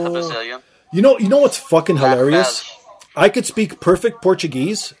 Say it like a Brazilian. You know what's fucking hilarious? I could speak perfect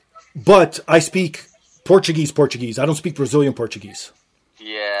Portuguese, but I speak Portuguese. I don't speak Brazilian Portuguese.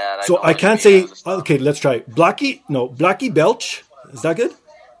 Yeah. So I can't say, okay, let's try it. Blackie Belch. Is that good?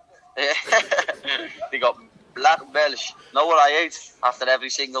 They got Black Belch. Know what I ate after every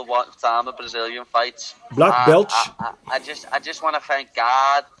single time a Brazilian fights? Black Belch. I just want to thank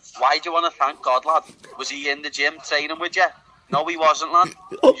God. Why do you want to thank God, lad? Was he in the gym training with you? No, he wasn't, lad.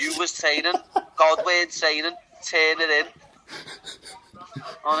 You was training. God weren't training. Turn it in. You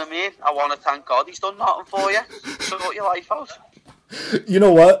know what I mean? I want to thank God. He's done nothing for you. Sort your life out. You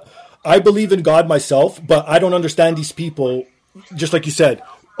know what? I believe in God myself, but I don't understand these people, just like you said.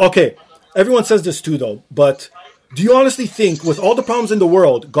 Okay, everyone says this too, though, but do you honestly think, with all the problems in the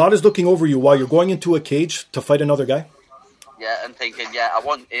world, God is looking over you while you're going into a cage to fight another guy? Yeah, and thinking, I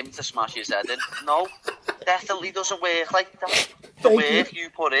want him to smash his head in. No, definitely doesn't work like that. The work you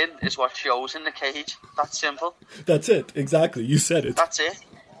put in is what shows in the cage. That's simple. That's it, exactly. You said it. That's it.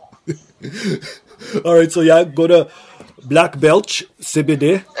 All right, so go to Black Belch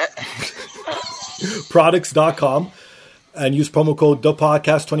CBD products.com and use promo code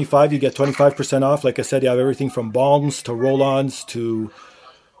ThePodcast25. You get 25% off. Like I said, you have everything from balms to roll-ons to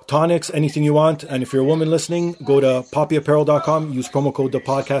tonics, anything you want. And if you're a woman listening, go to poppyapparel.com. Use promo code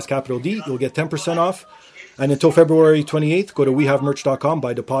ThePodcast, capital D. You'll get 10% off. And until February 28th, go to wehavemerch.com,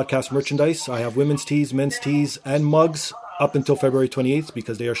 buy the podcast merchandise. I have women's tees, men's tees, and mugs up until February 28th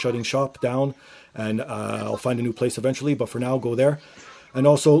because they are shutting shop down. And I'll find a new place eventually. But for now, go there. And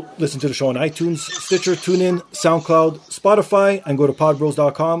also listen to the show on iTunes, Stitcher, TuneIn, SoundCloud, Spotify, and go to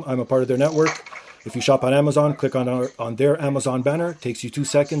podbros.com. I'm a part of their network. If you shop on Amazon, click on their Amazon banner. It takes you 2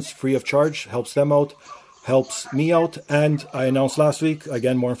 seconds, free of charge. Helps them out, helps me out. And I announced last week,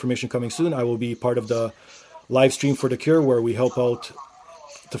 again, more information coming soon. I will be part of the live stream for the cure where we help out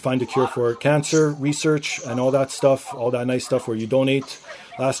to find a cure for cancer, research, and all that stuff, all that nice stuff where you donate.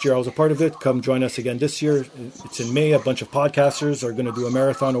 Last year I was a part of it. Come join us again this year. It's in May. A bunch of podcasters are going to do a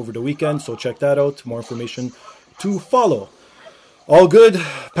marathon over the weekend, so check that out. More information to follow. All good,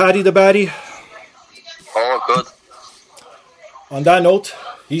 Paddy the Baddy? All good. On that note,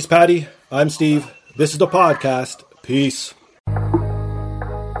 he's Paddy. I'm Steve. This is the podcast. Peace.